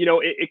 but, you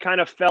know, it kind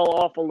of fell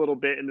off a little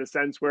bit in the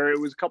sense where it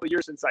was a couple of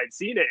years since I'd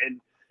seen it. And,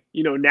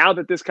 you know, now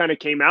that this kind of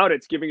came out,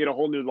 it's giving it a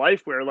whole new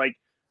life where, like,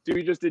 dude,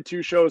 we just did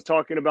 2 shows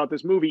talking about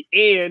this movie.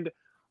 And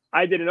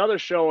I did another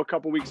show a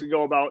couple weeks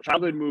ago about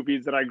childhood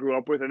movies that I grew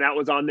up with, and that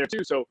was on there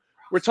too. So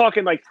we're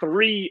talking like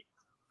three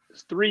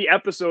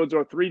episodes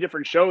or 3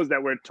 different shows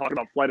that we're talking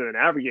about Flight of the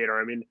Navigator.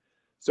 I mean,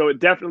 so it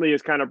definitely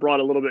has kind of brought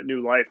a little bit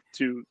new life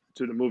to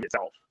the movie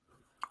itself.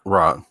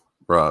 Right.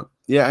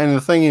 Yeah, and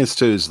the thing is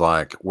too is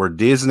like where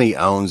Disney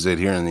owns it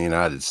here in the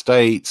United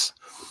States,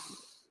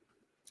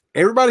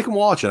 everybody can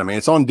watch it. I mean,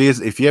 it's on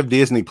Disney. If you have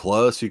Disney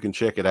Plus, you can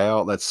check it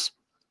out. That's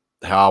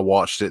how I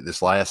watched it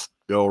this last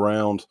go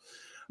around.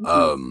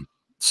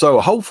 So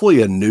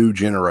hopefully a new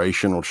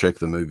generation will check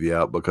the movie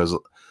out because,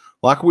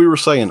 like we were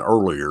saying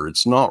earlier,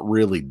 it's not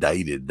really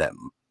dated. That,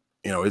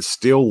 you know, it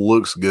still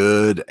looks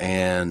good,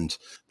 and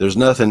there's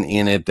nothing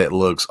in it that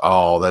looks,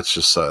 oh, that's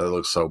just it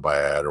looks so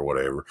bad or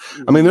whatever.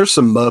 I mean, there's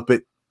some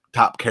Muppet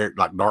type character,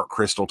 like Dark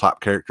Crystal type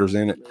characters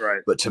in it,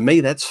 right? But to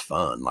me, that's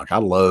fun. Like I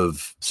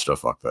love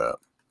stuff like that.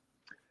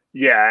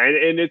 Yeah,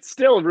 and it's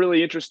still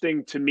really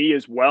interesting to me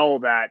as well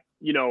that,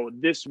 you know,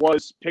 this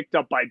was picked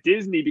up by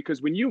Disney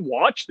because when you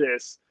watch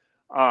this,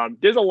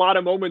 there's a lot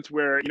of moments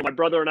where, you know, my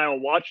brother and I were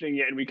watching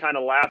it and we kind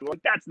of laughed.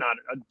 Like, that's not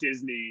a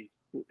Disney,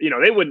 you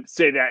know, they wouldn't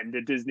say that in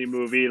the Disney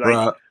movie. Like,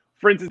 right.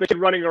 For instance, the kid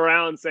running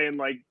around saying,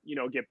 like, you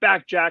know, get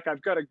back, Jack,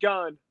 I've got a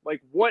gun. Like,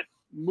 what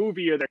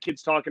movie are the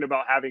kids talking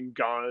about having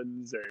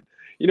guns? And,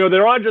 you know,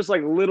 there are just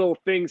like little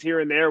things here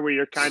and there where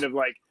you're kind of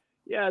like,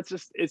 yeah,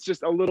 it's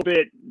just a little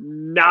bit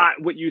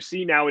not what you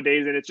see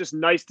nowadays. And it's just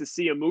nice to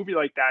see a movie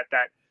like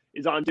that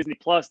is on Disney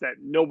Plus that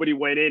nobody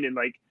went in and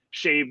like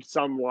shaved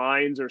some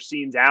lines or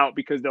scenes out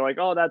because they're like,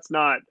 oh, that's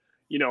not,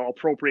 you know,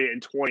 appropriate in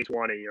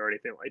 2020 or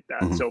anything like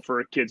that. So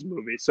for a kid's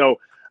movie. So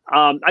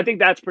I think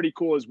that's pretty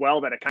cool as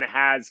well, that it kind of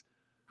has,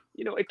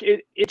 you know,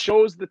 it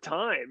shows the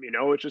time, you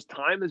know, it's just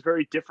time is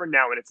very different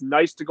now. And it's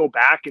nice to go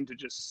back and to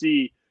just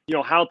see, you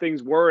know, how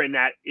things were and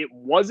that it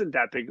wasn't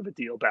that big of a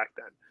deal back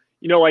then.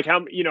 You know, like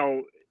how, you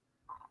know,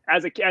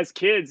 as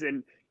kids,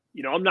 and,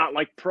 you know, I'm not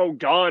like pro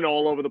gun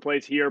all over the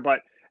place here, but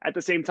at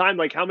the same time,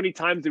 like how many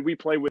times did we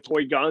play with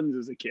toy guns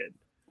as a kid?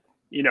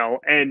 You know,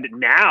 and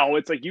now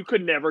it's like you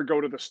could never go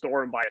to the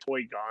store and buy a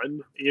toy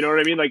gun. You know what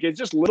I mean? Like it's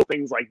just little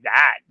things like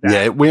that.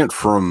 Yeah, it went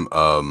from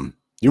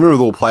you remember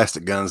the little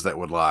plastic guns that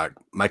would like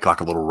make like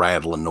a little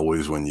rattling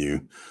noise when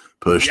you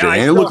pushed it,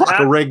 and it looked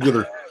like a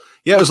regular.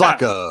 Yeah, it was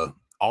like a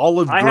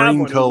olive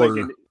green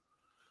color. Like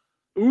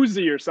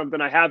Uzi or something.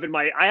 I have an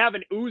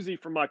Uzi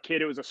from a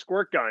kid. It was a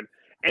squirt gun,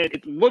 and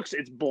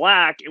it's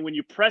black, and when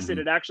you press it,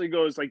 it actually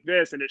goes like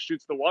this, and it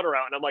shoots the water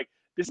out. And I'm like,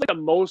 this is like the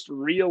most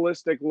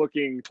realistic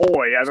looking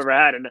toy I've ever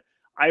had, and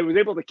I was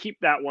able to keep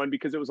that one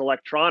because it was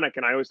electronic,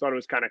 and I always thought it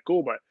was kind of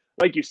cool. But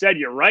like you said,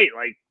 you're right.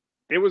 Like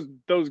it was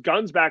those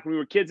guns back when we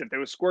were kids. If they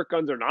were squirt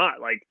guns or not,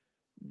 like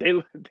they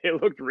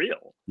looked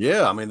real.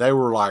 Yeah, I mean they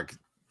were like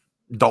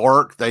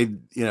dark. They,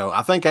 you know,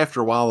 I think after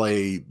a while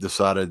they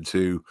decided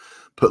to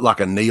put like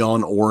a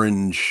neon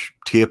orange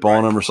tip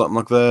on them or something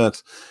like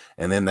that.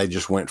 And then they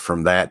just went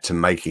from that to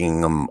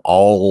making them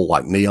all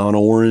like neon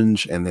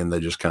orange. And then they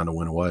just kind of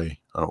went away.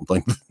 I don't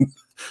think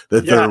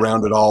that they're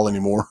around at all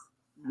anymore.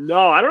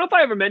 No, I don't know if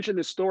I ever mentioned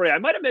this story. I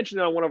might have mentioned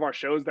it on one of our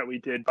shows that we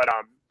did, but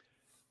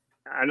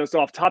I know it's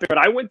off topic, but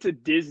I went to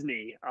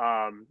Disney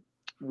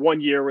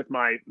one year with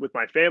my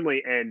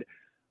family, and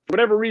for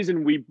whatever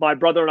reason, my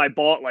brother and I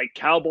bought like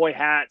cowboy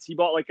hats. He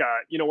bought like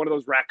one of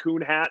those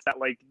raccoon hats that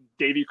like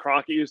Davy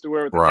Crockett used to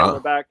wear with the tail on the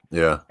back.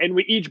 Yeah. And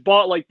we each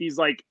bought like these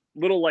like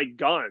little like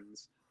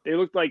guns. They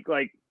looked like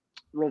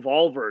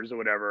revolvers or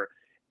whatever.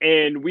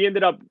 And they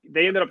ended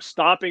up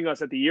stopping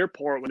us at the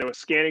airport when they were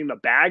scanning the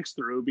bags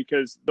through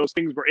because those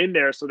things were in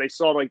there. So they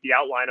saw like the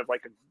outline of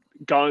like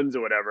guns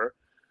or whatever.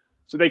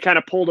 So they kind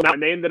of pulled them out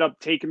and they ended up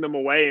taking them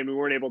away and we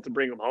weren't able to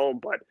bring them home.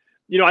 But,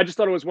 you know, I just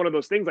thought it was one of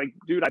those things like,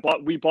 dude,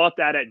 we bought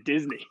that at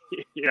Disney,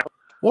 you know?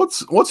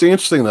 What's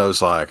interesting though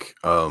is like,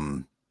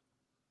 when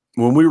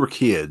we were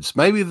kids,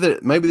 maybe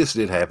this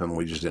did happen.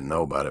 We just didn't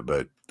know about it,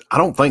 but I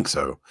don't think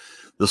so.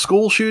 The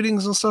school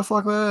shootings and stuff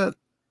like that.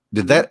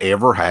 Did that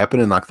ever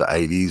happen in like the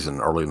 80s and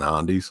early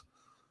 90s?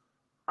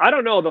 I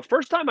don't know. The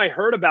first time I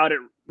heard about it,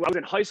 I was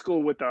in high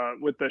school with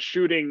the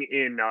shooting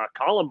in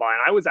Columbine.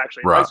 I was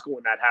actually in high school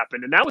when that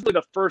happened, and that was like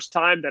the first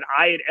time that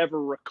I had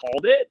ever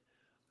recalled it.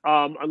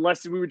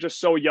 Unless we were just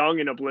so young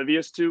and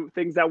oblivious to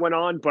things that went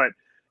on, but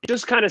it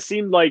just kind of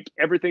seemed like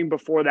everything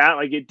before that,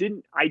 like it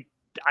didn't. I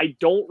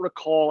don't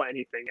recall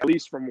anything, at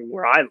least from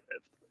where I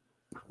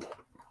lived.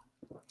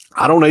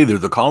 I don't either.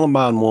 The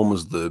Columbine one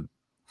was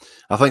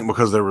I think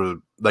because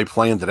they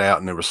planned it out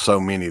and there were so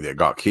many that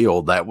got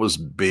killed. That was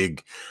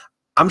big.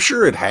 I'm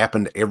sure it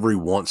happened every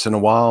once in a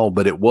while,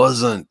 but it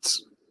wasn't.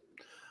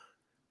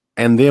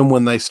 And then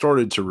when they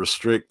started to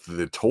restrict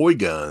the toy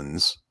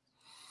guns,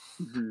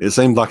 it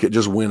seemed like it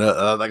just went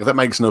up. Like that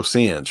makes no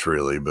sense,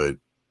 really. But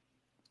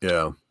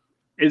yeah,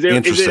 is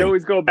it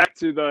always go back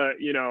to the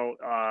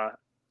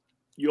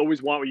you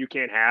always want what you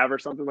can't have or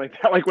something like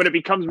that? Like when it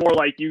becomes more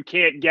like you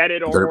can't get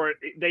it or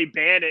they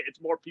ban it, it's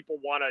more people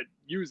want to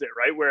use it,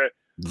 right? Where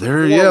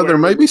there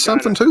may be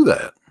something to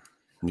that.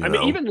 I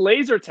mean, even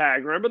laser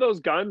tag, remember those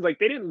guns? Like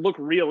they didn't look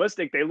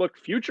realistic. They looked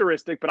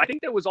futuristic, but I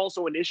think there was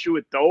also an issue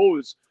with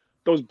those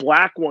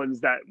black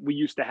ones that we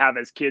used to have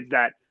as kids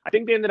that I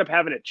think they ended up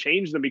having to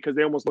change them because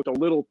they almost looked a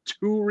little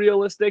too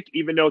realistic,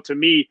 even though to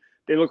me,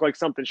 they look like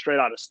something straight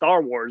out of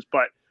Star Wars.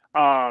 But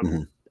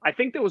I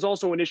think there was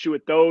also an issue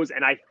with those.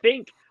 And I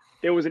think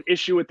there was an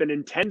issue with the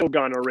Nintendo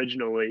gun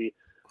originally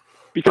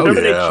because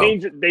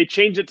they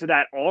changed it to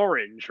that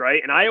orange,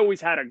 right? And I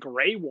always had a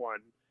gray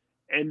one.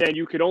 And then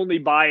you could only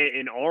buy it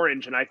in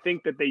orange. And I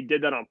think that they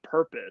did that on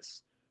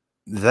purpose.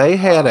 They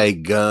had a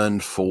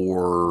gun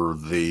for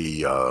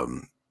the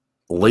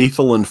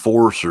Lethal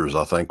Enforcers,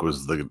 I think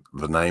was the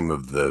name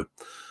of the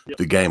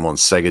game on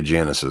Sega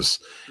Genesis.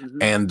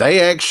 And they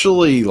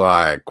actually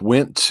like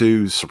went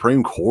to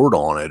Supreme Court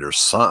on it or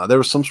some. There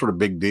was some sort of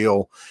big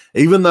deal,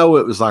 even though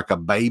it was like a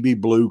baby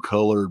blue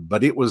colored,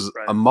 but it was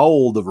a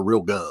mold of a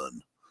real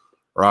gun.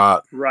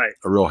 Right.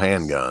 A real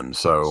handgun.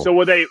 So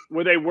were they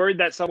worried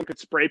that someone could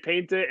spray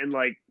paint it and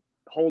like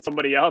hold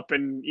somebody up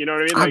and you know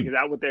what I mean? Like is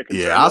that what they're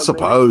concerned I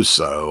suppose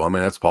so. I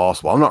mean, that's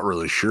possible. I'm not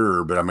really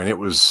sure, but I mean it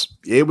was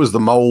the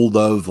mold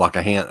of like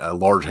a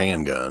large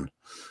handgun.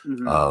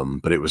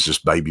 But it was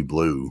just baby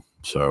blue.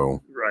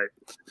 So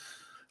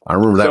I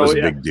remember that was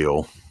a big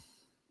deal.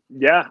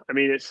 Yeah. I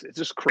mean, it's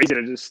just crazy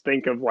to just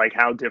think of like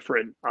how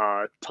different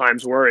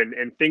times were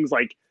and things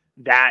like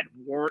that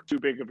weren't too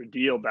big of a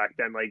deal back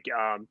then. Like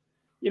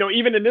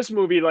even in this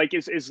movie, like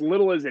as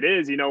little as it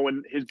is,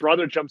 when his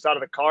brother jumps out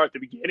of the car at the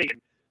beginning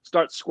and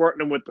starts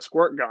squirting him with the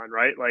squirt gun,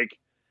 right? Like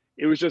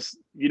it was just,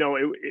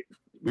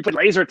 we played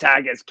laser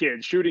tag as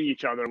kids, shooting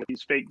each other with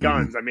these fake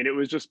guns. I mean, it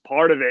was just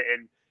part of it.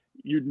 And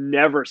you'd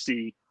never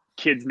see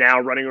kids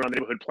now running around the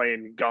neighborhood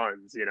playing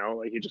guns,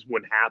 like it just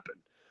wouldn't happen.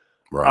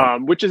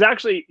 Right. Which is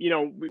actually,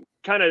 we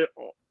kind of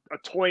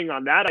toying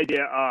on that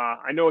idea.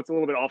 I know it's a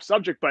little bit off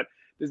subject, but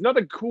there's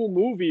another cool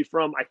movie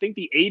from, I think,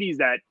 the 80s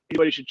that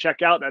anybody should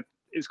check out that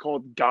is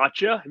called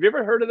Gotcha. Have you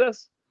ever heard of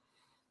this?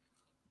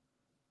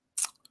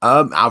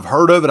 I've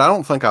heard of it. I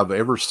don't think I've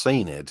ever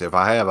seen it. If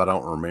I have, I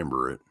don't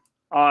remember it.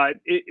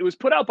 It was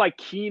put out by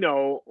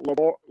Kino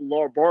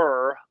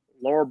Lorber,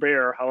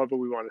 however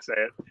we want to say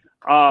it.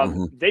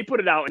 They put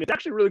it out, and it's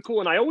actually really cool.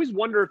 And I always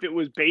wonder if it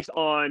was based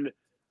on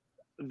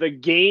the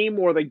game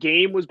or the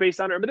game was based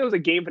on it. Remember there was a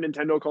game for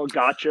Nintendo called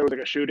Gotcha. It was like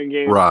a shooting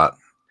game. Right.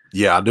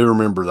 Yeah, I do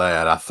remember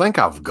that. I think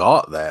I've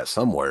got that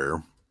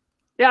somewhere.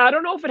 Yeah, I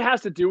don't know if it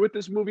has to do with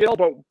this movie at all,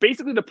 but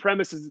basically the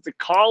premise is it's a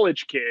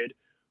college kid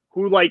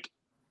who like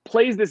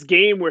plays this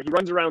game where he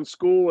runs around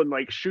school and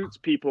like shoots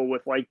people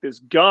with like this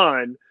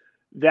gun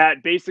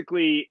that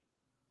basically,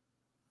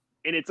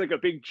 and it's like a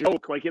big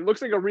joke. Like it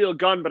looks like a real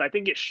gun, but I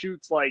think it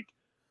shoots like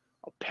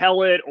a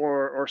pellet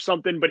or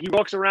something. But he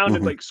walks around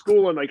in like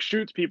school and like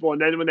shoots people,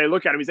 and then when they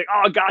look at him, he's like,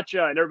 "Oh,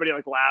 gotcha!" And everybody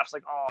like laughs,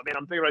 like, "Oh man,"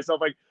 I'm thinking to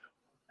myself like,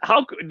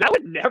 how could that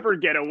would never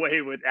get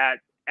away with that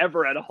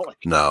ever at all? Like,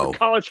 no, a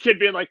college kid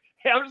being like,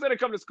 "Hey, I'm just gonna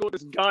come to school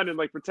with this gun and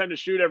like pretend to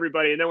shoot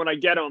everybody, and then when I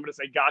get him, I'm gonna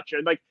say gotcha."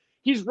 And like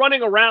he's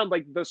running around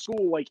like the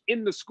school, like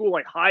in the school,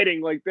 like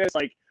hiding like this,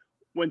 like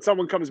when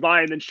someone comes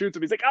by and then shoots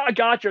him, he's like, "Oh,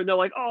 gotcha," and they're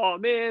like, "Oh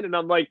man," and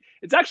I'm like,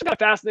 it's actually kind of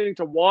fascinating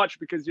to watch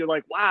because you're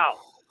like, wow,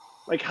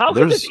 like how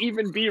could this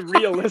even be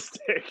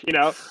realistic?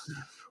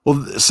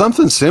 Well,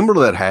 something similar to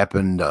that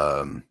happened.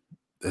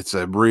 It's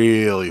a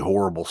really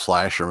horrible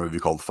slasher movie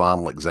called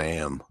Final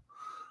Exam.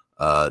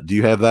 Do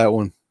you have that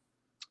one?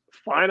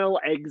 Final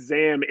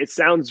Exam. It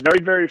sounds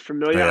very, very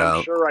familiar. Yeah,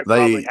 I'm sure I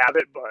probably have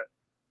it, but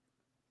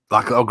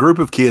like a group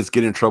of kids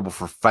get in trouble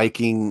for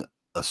faking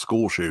a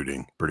school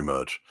shooting, pretty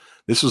much.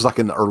 This was like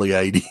in the early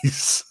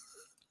 80s.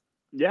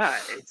 Yeah.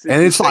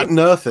 It's like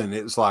nothing.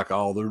 It's like,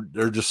 oh,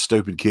 they're just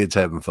stupid kids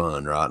having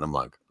fun, right? And I'm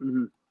like,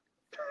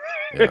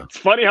 yeah. It's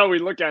funny how we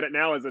look at it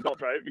now as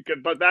adults, right?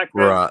 But back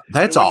then, right.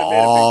 That's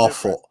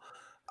awful.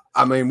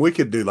 I mean, we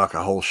could do like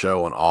a whole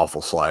show on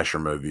awful slasher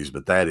movies,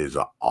 but that is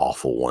an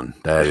awful one.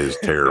 That is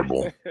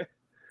terrible.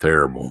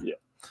 Terrible.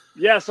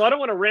 Yeah. So I don't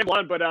want to ramble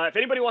on, but if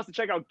anybody wants to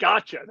check out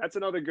Gotcha, that's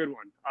another good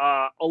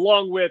one.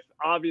 Along with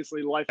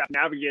obviously Life After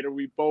Navigator,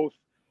 we both,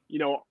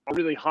 are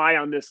really high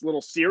on this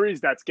little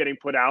series that's getting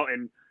put out.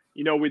 And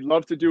we'd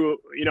love to do,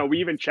 we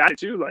even chatted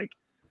too, like,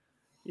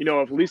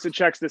 if Lisa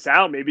checks this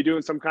out, maybe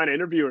doing some kind of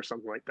interview or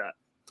something like that.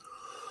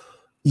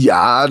 Yeah,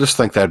 I just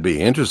think that'd be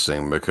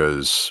interesting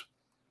because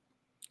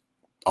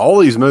all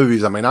these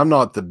movies, I mean, I'm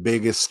not the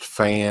biggest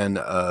fan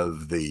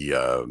of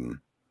the,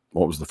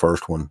 what was the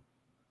first one?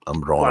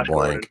 I'm drawing a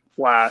blank.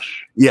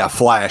 Flash. Yeah,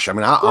 Flash. I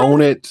mean, I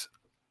own it.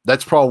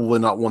 That's probably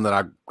not one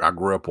that I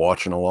grew up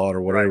watching a lot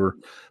or whatever.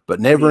 Right. But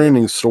Never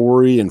Ending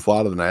Story and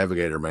Flight of the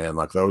Navigator, man,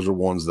 like those are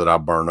ones that I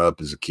burn up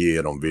as a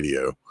kid on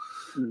video.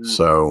 Mm-hmm.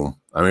 So,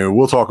 I mean,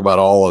 we'll talk about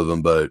all of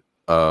them, but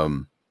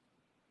I'm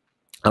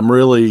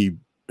really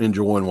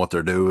enjoying what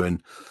they're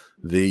doing.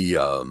 The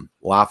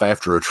Life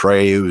After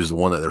Atreyu is the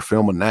one that they're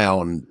filming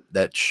now, and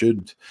that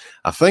should,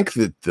 I think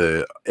that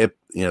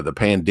the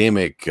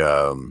pandemic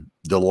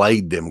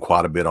delayed them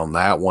quite a bit on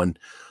that one,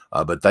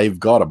 but they've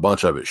got a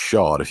bunch of it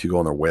shot. If you go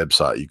on their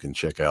website, you can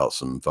check out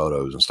some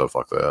photos and stuff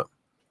like that.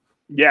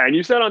 Yeah, and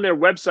you said on their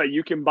website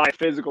you can buy a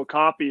physical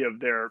copy of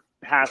their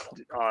past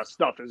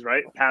stuff, is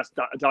right? Past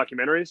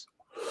documentaries.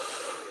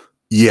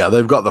 Yeah,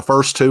 they've got the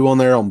first two on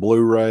there on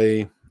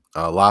Blu-ray,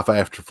 Life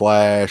After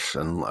Flash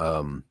and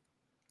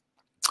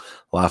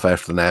Life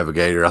After the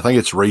Navigator. I think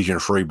it's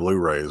region-free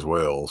Blu-ray as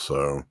well.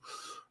 So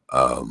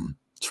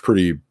it's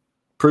pretty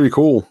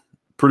cool.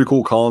 Pretty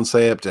cool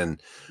concept.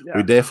 And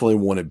we definitely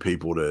wanted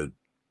people to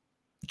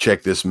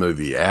check this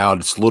movie out.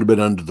 It's a little bit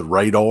under the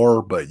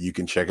radar, but you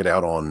can check it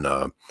out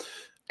on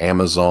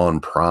Amazon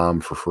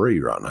Prime for free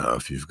right now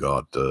if you've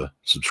got a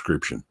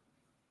subscription.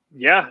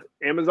 Yeah,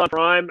 Amazon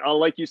Prime.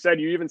 Like you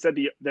said, you even said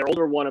their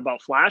older one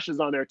about Flash is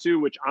on there too,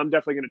 which I'm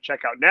definitely going to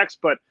check out next.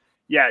 But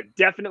yeah,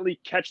 definitely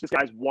catch this,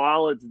 guys,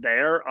 while it's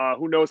there.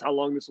 Who knows how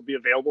long this will be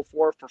available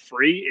for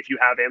free if you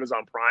have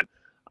Amazon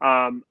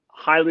Prime.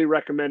 Highly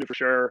recommend it for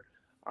sure.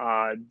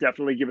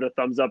 Definitely give it a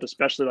thumbs up,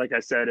 especially like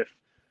I said,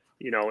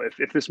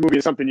 if this movie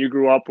is something you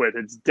grew up with,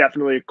 it's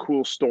definitely a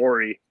cool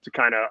story to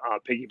kind of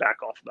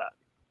piggyback off of that.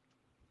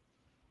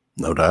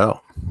 No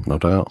doubt. No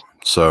doubt.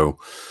 So,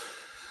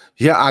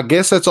 yeah, I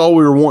guess that's all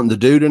we were wanting to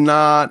do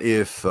tonight.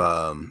 If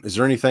is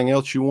there anything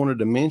else you wanted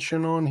to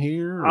mention on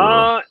here?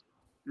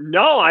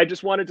 No, I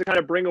just wanted to kind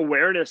of bring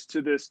awareness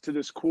to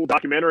this cool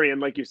documentary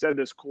and, like you said,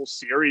 this cool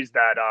series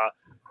that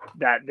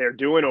they're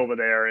doing over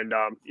there, and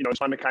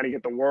just wanted to kind of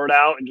get the word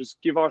out and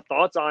just give our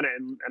thoughts on it.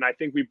 And I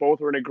think we both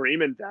were in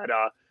agreement that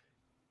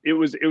it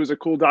was a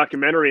cool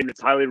documentary and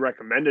it's highly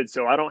recommended.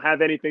 So I don't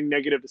have anything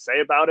negative to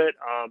say about it.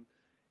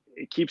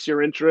 It keeps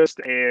your interest,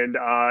 and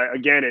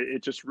again,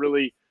 it just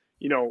really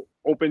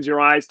opens your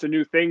eyes to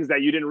new things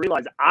that you didn't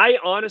realize. I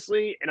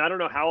honestly, and I don't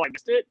know how I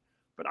missed it,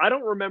 but I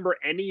don't remember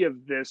any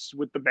of this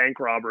with the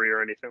bank robbery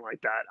or anything like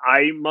that.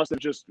 It must have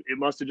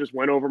just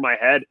went over my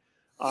head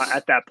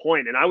at that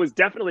point. And I was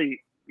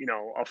definitely,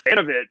 a fan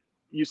of it.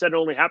 You said it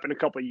only happened a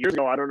couple of years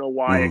ago. I don't know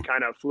why it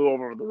kind of flew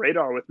over the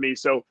radar with me.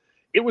 So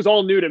it was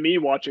all new to me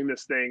watching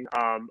this thing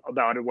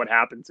about it, what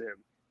happened to him.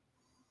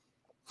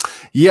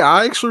 Yeah,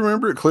 I actually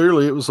remember it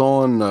clearly. It was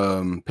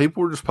on,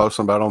 people were just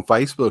posting about it on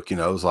Facebook. It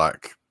was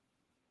like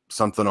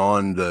something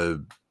on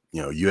the,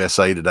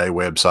 USA Today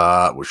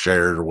website was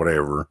shared or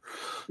whatever.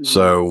 Mm-hmm.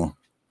 So,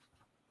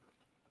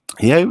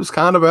 yeah, it was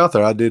kind of out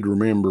there. I did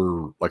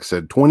remember, like I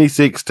said,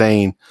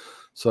 2016.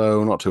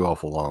 So not too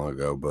awful long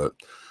ago, but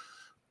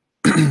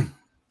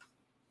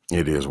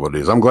it is what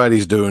it is. I'm glad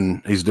he's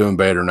doing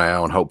better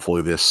now. And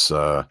hopefully this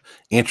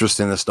interest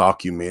in this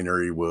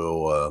documentary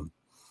will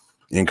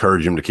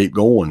encourage him to keep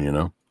going,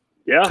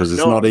 Yeah. Because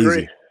it's not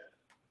easy.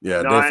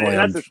 Yeah, definitely.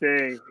 And that's the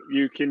thing.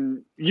 You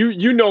can,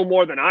 you know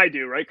more than I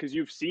do, right? Because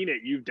you've seen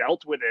it, you've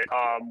dealt with it,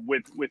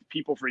 with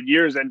people for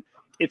years, and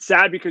it's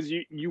sad because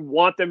you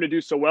want them to do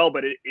so well,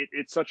 but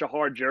it's such a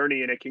hard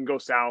journey and it can go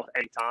south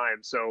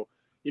anytime. So,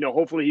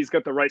 hopefully he's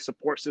got the right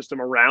support system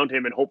around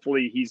him, and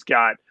hopefully he's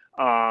got,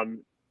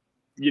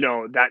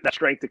 that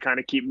strength to kind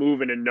of keep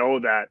moving and know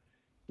that,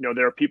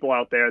 there are people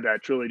out there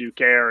that truly do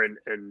care, and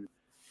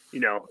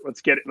let's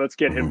get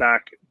him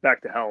back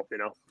to health.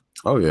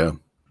 Oh yeah.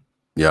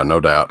 Yeah, no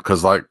doubt.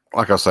 Because like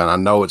I said, I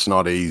know it's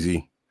not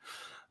easy.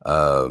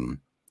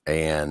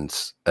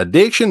 And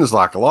addiction is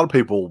like a lot of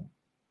people,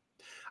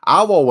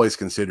 I've always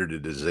considered a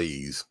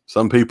disease.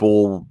 Some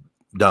people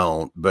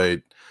don't,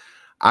 but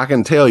I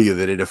can tell you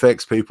that it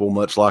affects people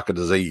much like a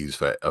disease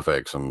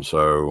affects them.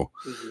 So,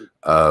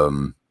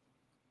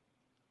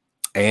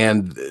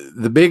 and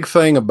the big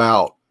thing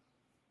about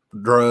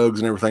drugs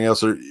and everything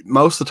else,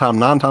 most of the time,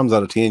 9 times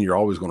out of 10, you're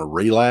always going to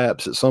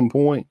relapse at some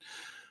point.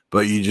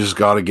 But you just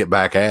got to get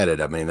back at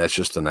it. I mean, that's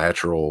just a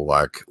natural,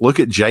 like, look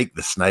at Jake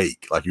the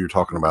Snake, like you were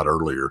talking about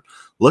earlier.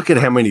 Look at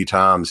how many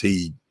times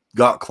he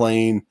got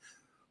clean,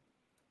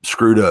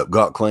 screwed up,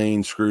 got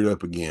clean, screwed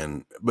up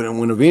again. But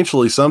when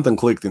eventually something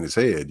clicked in his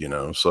head,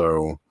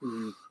 so,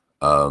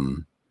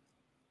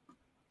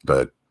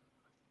 but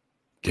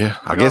yeah,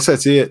 I guess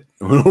that's it.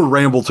 We don't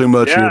ramble too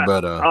much here,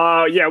 but,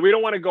 yeah, we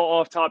don't want to go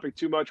off topic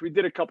too much. We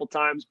did a couple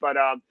times, but,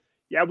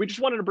 yeah, we just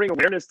wanted to bring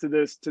awareness to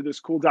this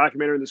cool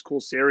documentary, this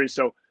cool series.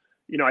 So,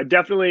 I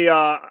definitely,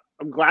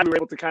 I'm glad we were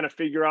able to kind of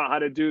figure out how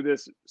to do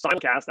this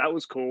simulcast. That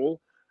was cool.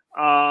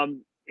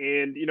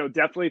 And, you know,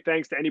 definitely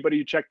thanks to anybody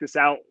who checked this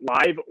out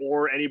live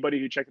or anybody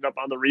who checked it up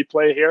on the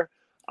replay here.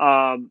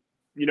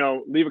 You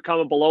know, leave a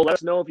comment below. Let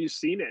us know if you've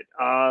seen it.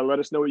 Let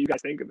us know what you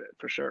guys think of it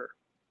for sure.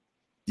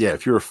 Yeah,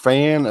 if you're a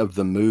fan of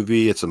the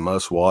movie, it's a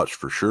must watch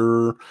for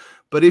sure.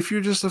 But if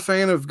you're just a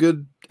fan of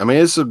good, I mean,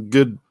 it's a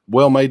good,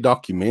 well-made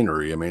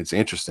documentary. I mean, it's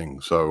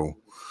interesting. So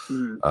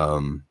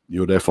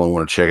you'll definitely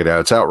want to check it out.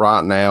 It's out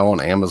right now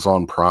on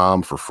Amazon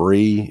Prime for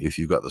free if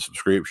you've got the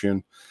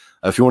subscription.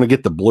 If you want to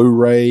get the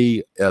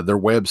Blu-ray, their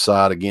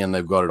website, again,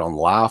 they've got it on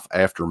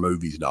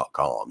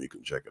lifeaftermovies.com. You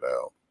can check it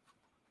out.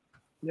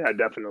 Yeah,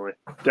 definitely.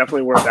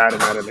 Definitely worth adding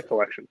that in the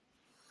collection.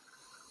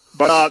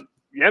 But,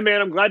 yeah,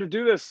 man, I'm glad to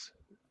do this.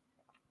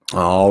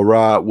 All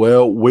right.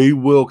 Well, we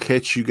will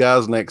catch you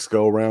guys next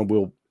go around.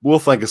 We'll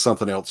think of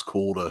something else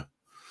cool to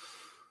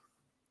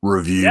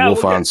review. Yeah, we'll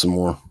find some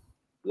more.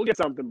 We'll get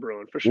something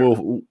brewing for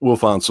sure. We'll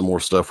find some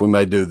more stuff. We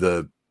may do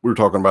we were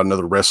talking about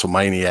another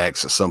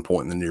WrestleManiacs at some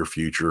point in the near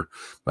future.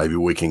 Maybe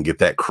we can get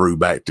that crew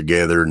back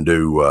together and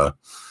do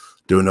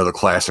another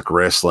classic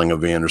wrestling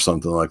event or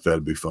something like that.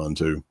 It'd be fun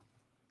too.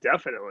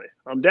 Definitely.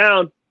 I'm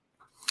down.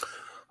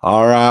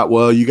 All right.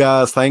 Well, you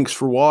guys, thanks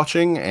for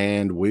watching,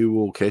 and we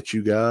will catch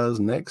you guys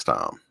next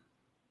time.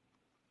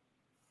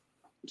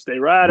 Stay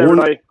rad,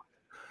 everybody.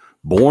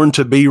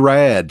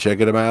 Born2BeRad. Check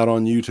them out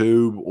on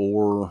YouTube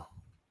or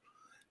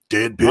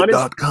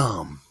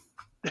DEADPIT.com.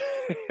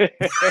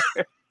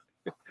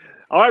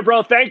 All right,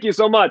 bro. Thank you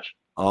so much.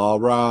 All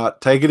right.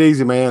 Take it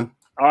easy, man.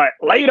 All right.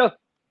 Later.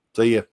 See ya.